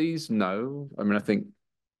policies, no. I mean, I think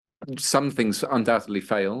some things undoubtedly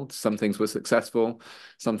failed. Some things were successful.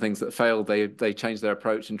 Some things that failed, they changed their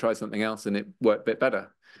approach and tried something else, and it worked a bit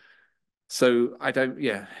better. So I don't,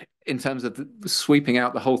 in terms of sweeping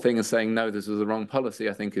out the whole thing and saying, no, this was the wrong policy,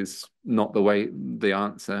 I think is not the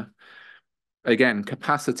answer. Again,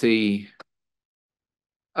 capacity,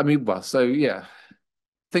 I mean, well, so yeah,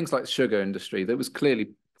 things like the sugar industry, that was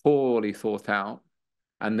clearly poorly thought out.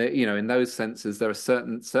 And you know, in those senses, there are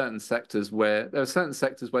certain sectors where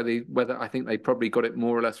whether I think they probably got it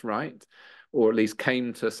more or less right, or at least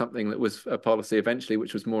came to something that was a policy eventually,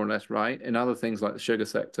 which was more or less right. In other things like the sugar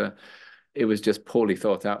sector, it was just poorly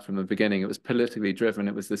thought out from the beginning. It was politically driven.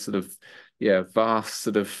 It was this sort of, yeah, vast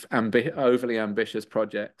sort of overly ambitious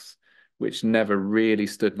projects, which never really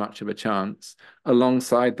stood much of a chance.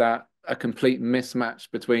 Alongside that, a complete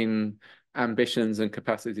mismatch between ambitions and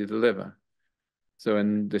capacity to deliver. So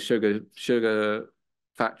in the sugar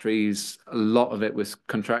factories, a lot of it was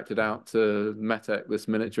contracted out to METEC, this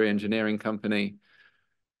military engineering company,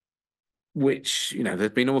 which, you know,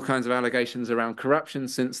 there's been all kinds of allegations around corruption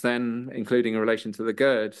since then, including in relation to the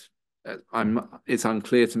GERD. It's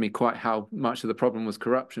unclear to me quite how much of the problem was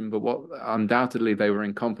corruption, but what undoubtedly they were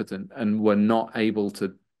incompetent and were not able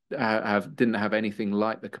to didn't have anything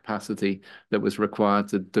like the capacity that was required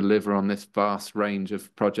to deliver on this vast range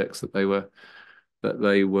of projects that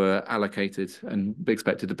they were allocated and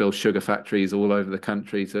expected to build sugar factories all over the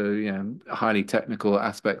country to, you know, highly technical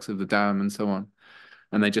aspects of the dam and so on.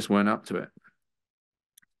 And they just weren't up to it.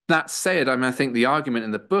 That said, I mean, I think the argument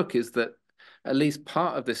in the book is that at least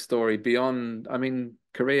part of this story beyond, I mean,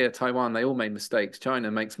 Korea, Taiwan, they all made mistakes.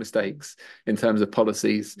 China makes mistakes in terms of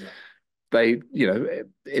policies. Yeah. They, you know,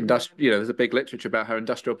 there's a big literature about how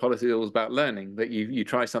industrial policy is all about learning, that you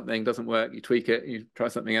try something, doesn't work, you tweak it, you try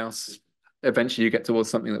something else, eventually you get towards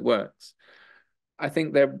something that works. I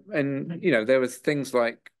think there was things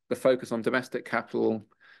like the focus on domestic capital,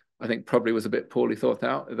 I think probably was a bit poorly thought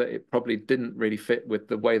out, that it probably didn't really fit with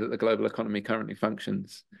the way that the global economy currently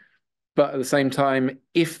functions. But at the same time,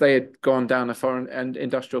 if they had gone down a foreign and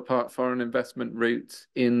industrial foreign investment route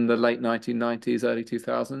in the late 1990s, early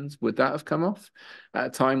 2000s, would that have come off at a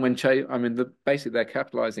time when basically they're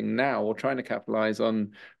capitalizing now, or trying to capitalize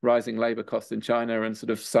on rising labor costs in China and sort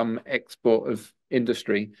of some export of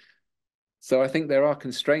industry. So I think there are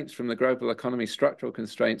constraints from the global economy, structural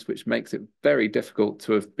constraints, which makes it very difficult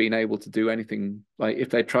to have been able to do anything. Like if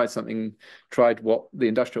they tried what the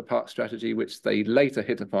industrial park strategy, which they later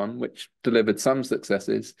hit upon, which delivered some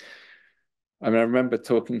successes. I mean, I remember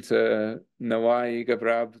talking to Nawai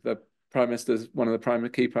Gabrab, the prime minister's, one of the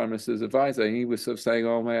key prime minister's advisor. He was sort of saying,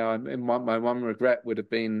 "Oh, my one regret would have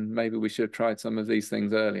been maybe we should have tried some of these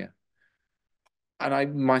things earlier."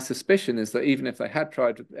 And my suspicion is that even if they had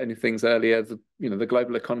tried any things earlier, the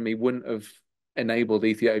global economy wouldn't have enabled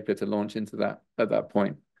Ethiopia to launch into that at that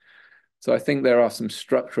point. So I think there are some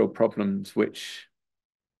structural problems, which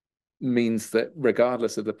means that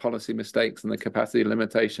regardless of the policy mistakes and the capacity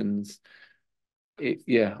limitations,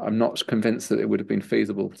 I'm not convinced that it would have been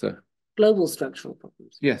feasible to. Global structural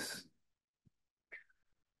problems. Yes.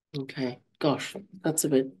 Okay. Gosh, that's a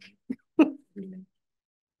bit.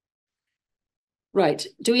 Right.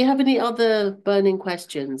 Do we have any other burning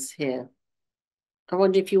questions here? I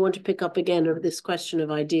wonder if you want to pick up again of this question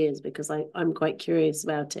of ideas, because I'm quite curious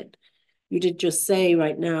about it. You did just say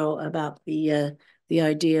right now about the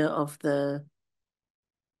idea of the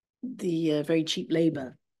very cheap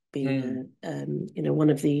labor being one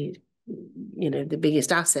of the the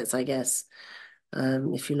biggest assets, I guess,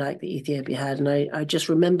 if you like, that Ethiopia had. And I just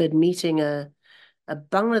remembered meeting a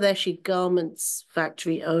Bangladeshi garments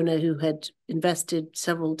factory owner who had invested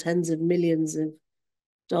several tens of millions of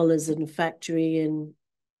dollars in a factory in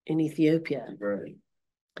Ethiopia.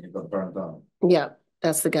 Yeah,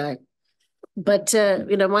 that's the guy. But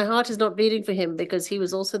my heart is not beating for him, because he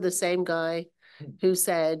was also the same guy who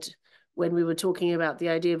said, when we were talking about the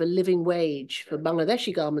idea of a living wage for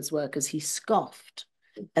Bangladeshi garments workers, he scoffed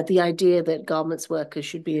at the idea that garments workers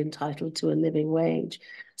should be entitled to a living wage.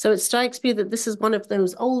 So it strikes me that this is one of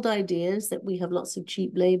those old ideas that we have lots of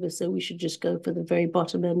cheap labor, so we should just go for the very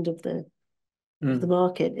bottom end of the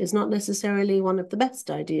market, is not necessarily one of the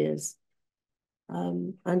best ideas.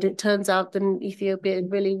 And it turns out that in Ethiopia, it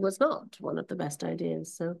really was not one of the best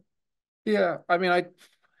ideas. So yeah, I mean,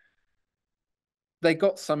 they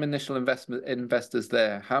got some initial investors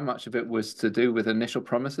there. How much of it was to do with initial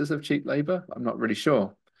promises of cheap labor? I'm not really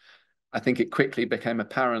sure. I think it quickly became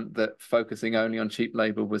apparent that focusing only on cheap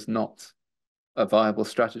labor was not a viable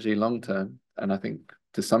strategy long term. And I think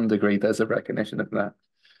to some degree there's a recognition of that.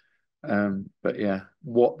 But yeah,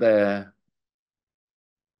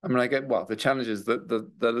 I get the challenge is that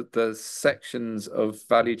the sections of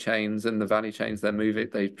value chains and the value chains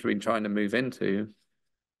they've been trying to move into,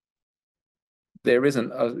 there isn't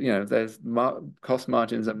there's cost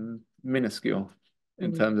margins are minuscule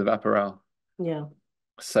in terms of apparel. Yeah.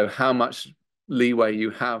 So how much leeway you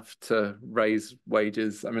have to raise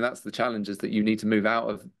wages. I mean, that's the challenge, is that you need to move out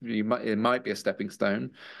of, it might be a stepping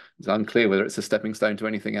stone. It's unclear whether it's a stepping stone to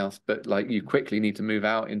anything else, but like you quickly need to move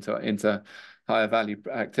out into higher value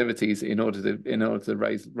activities in order to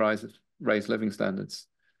raise living standards.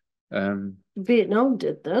 Vietnam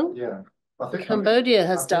did, though. Yeah. I think Cambodia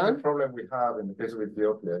has done. The problem we have in the case of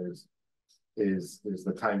Ethiopia is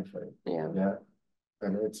the time frame. Yeah.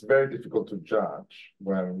 And it's very difficult to judge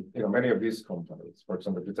when, many of these companies, for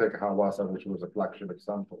example, if you take Hawassa, which was a flagship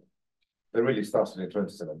example, they really started in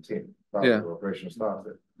 2017. That's when the operation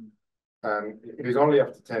started. And it is only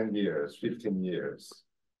after 10 years, 15 years,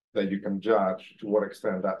 that you can judge to what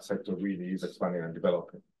extent that sector really is expanding and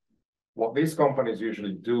developing. What these companies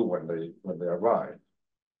usually do when they arrive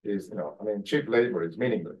is, cheap labor is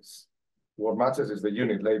meaningless. What matters is the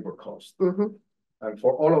unit labor cost. And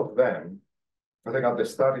for all of them, I think at the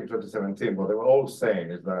start in 2017, what they were all saying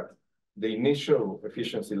is that the initial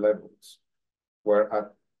efficiency levels were at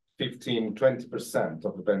 15, 20%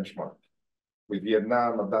 of the benchmark, with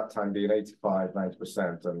Vietnam at that time being 85,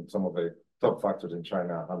 90%, and some of the top factors in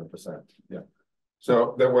China, 100%. Yeah.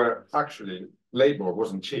 So there were actually, labor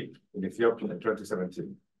wasn't cheap in Ethiopia in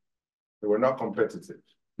 2017. They were not competitive,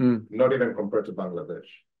 not even compared to Bangladesh.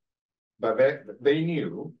 But they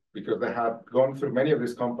knew, because they had gone through, many of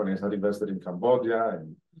these companies had invested in Cambodia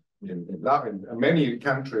and in many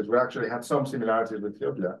countries we actually had some similarities with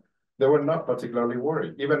Ethiopia. They were not particularly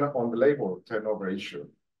worried, even on the labor turnover issue,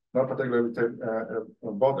 not particularly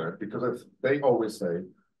bothered, because they always say,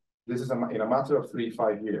 this is in a matter of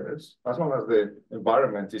 3-5 years, as long as the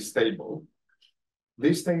environment is stable,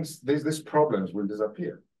 these problems will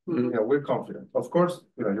disappear. We're confident. Of course,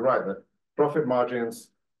 you're right, that profit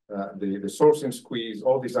margins, the sourcing squeeze,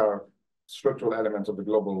 all these are structural elements of the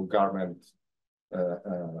global garment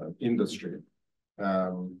industry.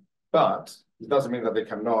 But it doesn't mean that they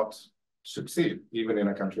cannot succeed, even in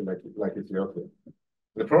a country like Ethiopia.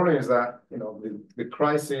 The problem is that, the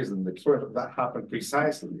crisis and the explosion that happened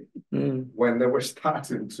precisely when they were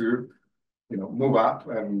starting to, move up,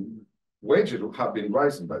 and wages have been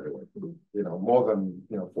rising, by the way, more than,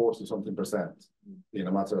 40-something% in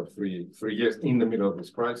a matter of three years in the middle of this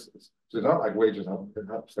crisis. So it's not like wages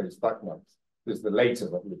have stayed stagnant. This is the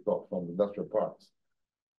latest that we've got from the industrial parks.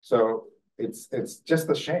 So it's just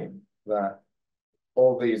a shame that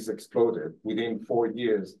all these exploded within 4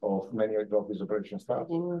 years of many of these operations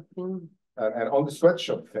starting. And on the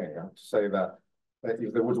sweatshop thing, I have to say that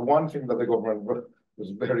if there was one thing that the government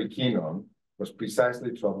was very keen on, was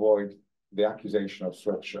precisely to avoid the accusation of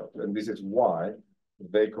sweatshop. And this is why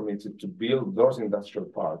they committed to build those industrial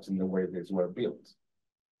parks in the way these were built.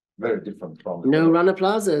 Very different from... No Rana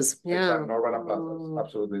Plazas, yeah. Exactly, no Rana Plazas,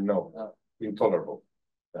 absolutely no. Intolerable.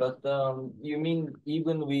 But you mean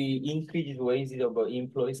even we increase wages of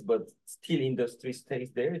employees, but still industry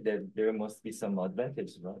stays there, that there must be some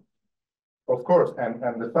advantage, right? Of course, and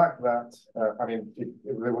the fact that,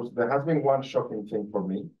 there has been one shocking thing for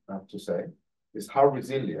me, I have to say, is how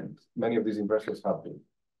resilient many of these investors have been.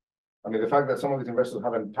 The fact that some of these investors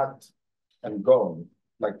haven't packed and gone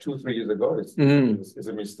like 2-3 years ago is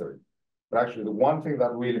a mystery. But actually, the one thing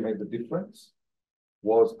that really made the difference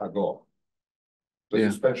was AGOA. The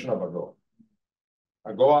suspension of AGOA.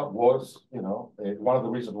 AGOA was, one of the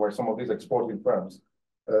reasons why some of these exporting firms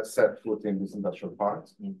set foot in these industrial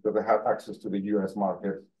parks, because they had access to the US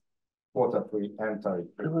market, quota-free and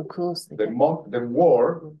tariff-free. Oh, of course. The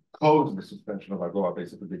war caused the suspension of AGOA,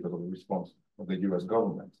 basically because of the response of the US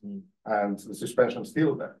government. And the suspension is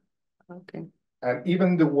still there. Okay. And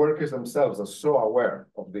even the workers themselves are so aware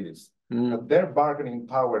of this, that their bargaining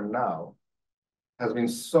power now has been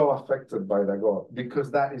so affected by the AGOA,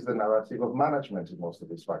 because that is the narrative of management in most of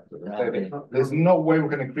these factories. There's no way we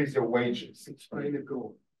can increase your wages. Explain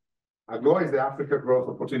AGOA. AGOA is the Africa Growth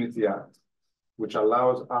Opportunity Act, which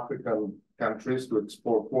allows African countries to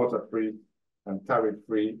export quota-free and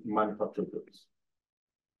tariff-free manufactured goods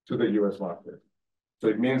to the US market. So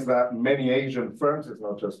it means that many Asian firms, it's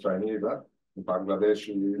not just Chinese,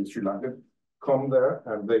 Bangladeshi, Sri Lankan, come there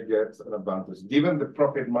and they get an advantage. Given the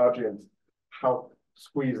profit margins, how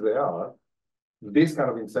squeezed they are, this kind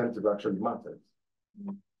of incentive actually matters.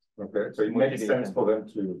 Okay, so it makes sense for them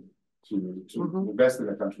to invest in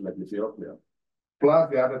a country like Ethiopia. Plus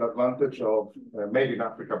the added advantage of made in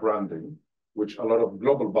Africa branding, which a lot of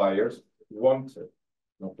global buyers wanted.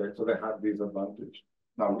 Okay, so they had this advantage.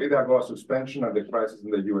 Now with the AGOA suspension and the crisis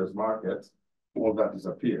in the US market, all that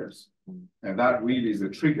disappears. And that really is the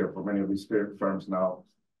trigger for many of these firms now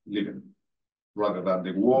leaving, rather than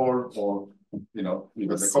the war or, even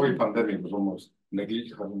the COVID pandemic was almost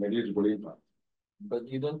negligible impact. But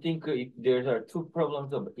you don't think if there are two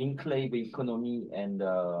problems of enclave economy and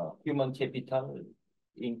human capital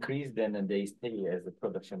increase, then they stay as a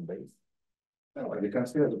production base? No, you can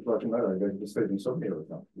stay as a production base. They stay in so many of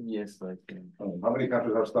them. Yes, I think. How many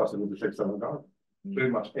countries have started with the Sheikh Salman Garden?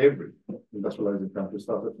 Pretty much every industrializing country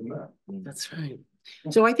started from there. That's right.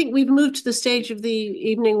 So I think we've moved to the stage of the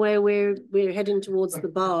evening where we're heading towards the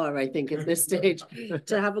bar, I think, at this stage,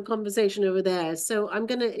 to have a conversation over there. So I'm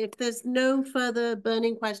gonna, if there's no further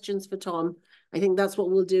burning questions for Tom, I think that's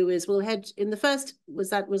what we'll do is we'll head in the first,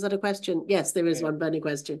 was that a question? Yes, there is one burning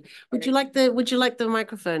question. Would you like the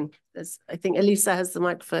microphone? I think Elisa has the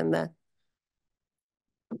microphone there.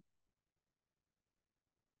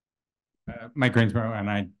 Mike Greensboro, and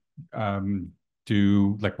I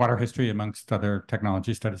do like water history amongst other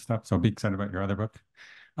technology study stuff. So be excited about your other book.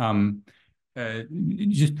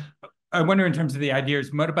 Just I wonder in terms of the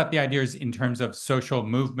ideas, what about the ideas in terms of social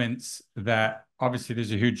movements that obviously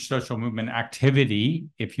there's a huge social movement activity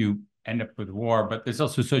if you end up with war, but there's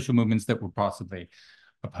also social movements that were possibly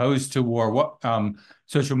opposed to war. What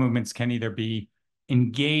social movements can either be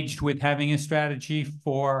engaged with having a strategy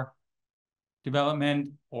for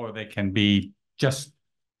development, or they can be just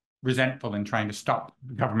resentful and trying to stop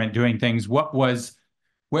the government doing things. Where does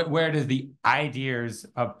the ideas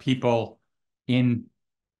of people in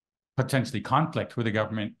potentially conflict with the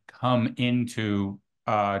government come into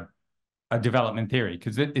a development theory?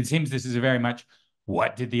 Because it seems this is a very much,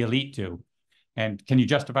 what did the elite do? And can you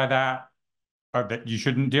justify that, or that you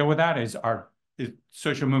shouldn't deal with that? Is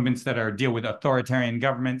social movements that deal with authoritarian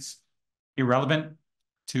governments irrelevant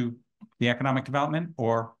to the economic development,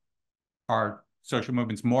 or are social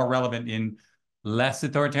movements more relevant in less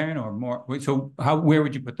authoritarian or more? So where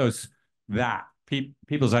would you put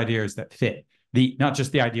people's ideas that fit not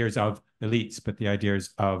just the ideas of elites, but the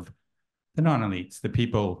ideas of the non-elites, the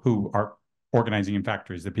people who are organizing in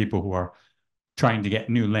factories, the people who are trying to get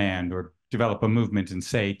new land or develop a movement and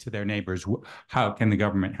say to their neighbors, how can the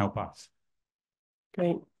government help us?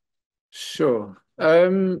 Great. Sure.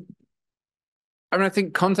 I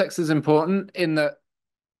think context is important in that.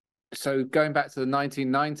 So going back to the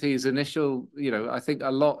 1990s initial, I think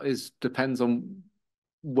a lot depends on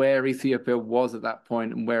where Ethiopia was at that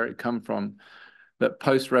point and where it come from. That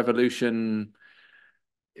post-revolution,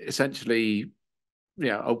 essentially,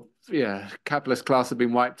 capitalist class had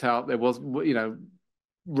been wiped out. There was,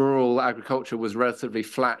 rural agriculture was relatively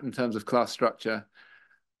flat in terms of class structure.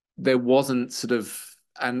 There wasn't sort of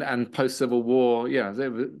and post-Civil War,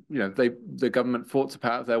 the government fought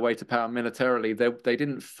to their way to power militarily. They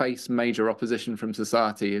didn't face major opposition from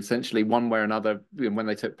society. Essentially, one way or another, when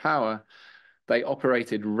they took power, they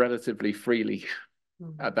operated relatively freely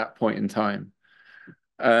at that point in time.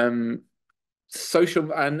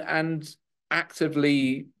 Social and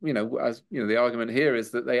actively, the argument here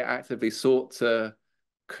is that they actively sought to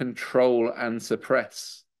control and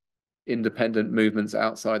suppress independent movements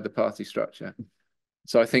outside the party structure.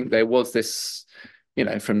 So I think there was this,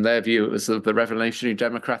 from their view, it was sort of the revolutionary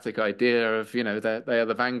democratic idea of, they are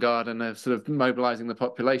the vanguard and they're sort of mobilizing the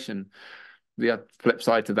population. The flip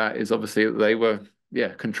side to that is obviously that they were,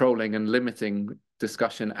 controlling and limiting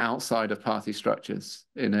discussion outside of party structures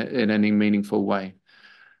in any meaningful way.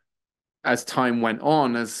 As time went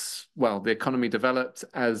on, as well, the economy developed,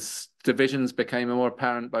 as divisions became more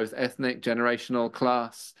apparent, both ethnic, generational,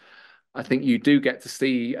 class, I think you do get to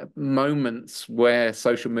see moments where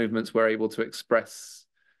social movements were able to express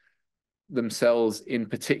themselves in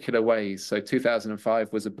particular ways. So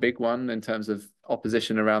 2005 was a big one in terms of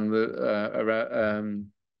opposition around that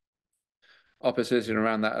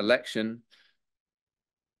election.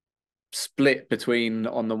 Split between,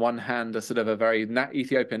 on the one hand, a sort of a very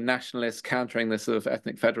Ethiopian nationalist countering this sort of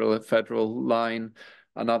ethnic federal line,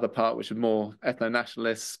 another part which was more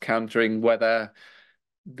ethno-nationalists countering whether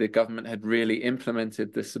the government had really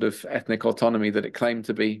implemented this sort of ethnic autonomy that it claimed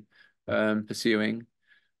to be pursuing.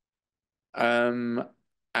 And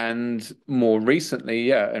more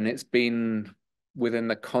recently, and it's been within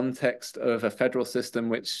the context of a federal system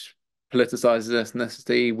which politicizes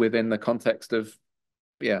ethnicity, within the context of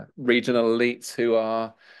regional elites who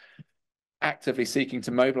are actively seeking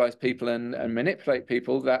to mobilize people and manipulate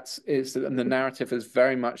people. And the narrative has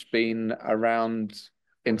very much been around,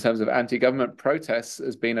 in terms of anti-government protests,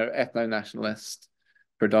 has been an ethno-nationalist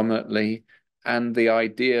predominantly, and the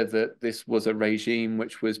idea that this was a regime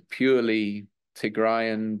which was purely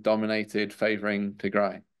Tigrayan dominated, favoring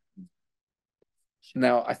Tigray.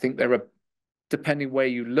 Now, I think there are, depending where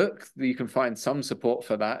you look, you can find some support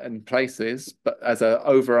for that in places, but as an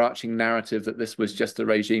overarching narrative that this was just a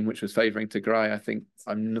regime which was favoring Tigray, I think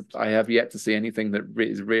I have yet to see anything that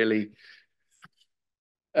is really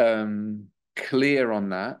clear on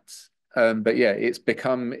that. But yeah, it's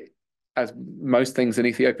become, as most things in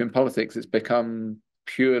Ethiopian politics, it's become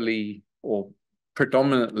purely or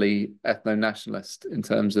predominantly ethno-nationalist in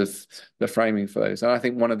terms of the framing for those. And I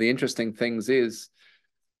think one of the interesting things is,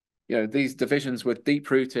 you know, these divisions were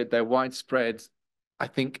deep-rooted, they're widespread. I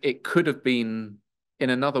think it could have been, in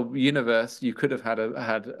another universe, you could have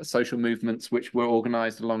had social movements which were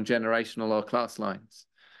organized along generational or class lines.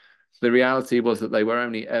 The reality was that they were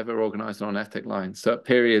only ever organized on ethnic lines. So at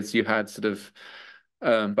periods you had sort of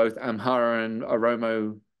both Amhara and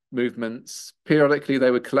Oromo movements. Periodically they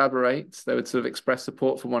would collaborate. They would sort of express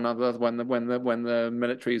support for one another when the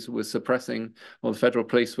militaries were suppressing, or the federal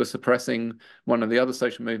police were suppressing one of the other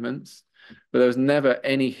social movements. But there was never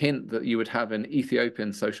any hint that you would have an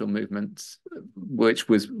Ethiopian social movement which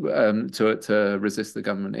was to resist the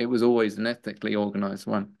government. It was always an ethnically organized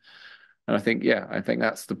one. And I think, yeah, I think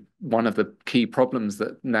that's one of the key problems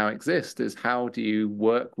that now exist, is how do you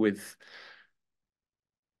work with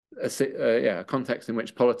a context in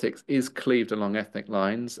which politics is cleaved along ethnic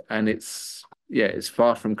lines, and it's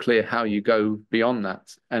far from clear how you go beyond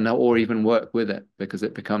that, and or even work with it, because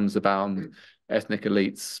it becomes about ethnic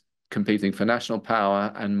elites competing for national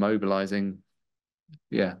power and mobilizing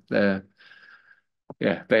their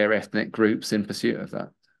ethnic groups in pursuit of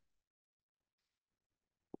that.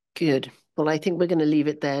 Good. Well, I think we're going to leave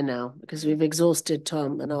it there now, because we've exhausted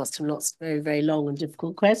Tom and asked him lots of very, very long and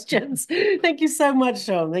difficult questions. Thank you so much,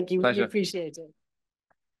 Tom. Thank you. Pleasure. We appreciate it.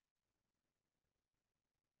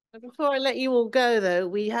 Before I let you all go, though,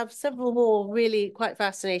 we have several more really quite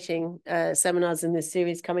fascinating seminars in this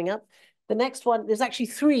series coming up. The next one, there's actually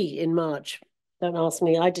 3 in March. Don't ask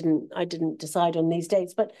me, I didn't decide on these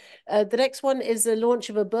dates, but the next one is the launch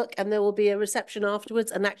of a book, and there will be a reception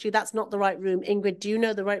afterwards. And actually, that's not the right room. Ingrid, do you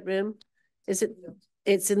know the right room? Is it?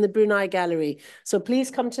 It's in the Brunei Gallery. So please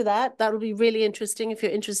come to that. That will be really interesting if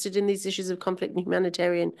you're interested in these issues of conflict and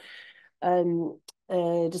humanitarian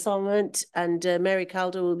disarmament. And Mary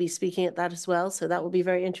Calder will be speaking at that as well. So that will be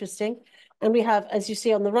very interesting. And we have, as you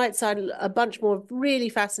see on the right side, a bunch more really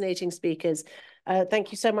fascinating speakers.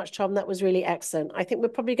 Thank you so much, Tom. That was really excellent. I think we're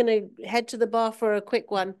probably going to head to the bar for a quick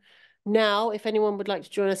one now, if anyone would like to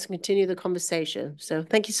join us and continue the conversation. So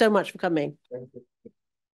thank you so much for coming. Thank you.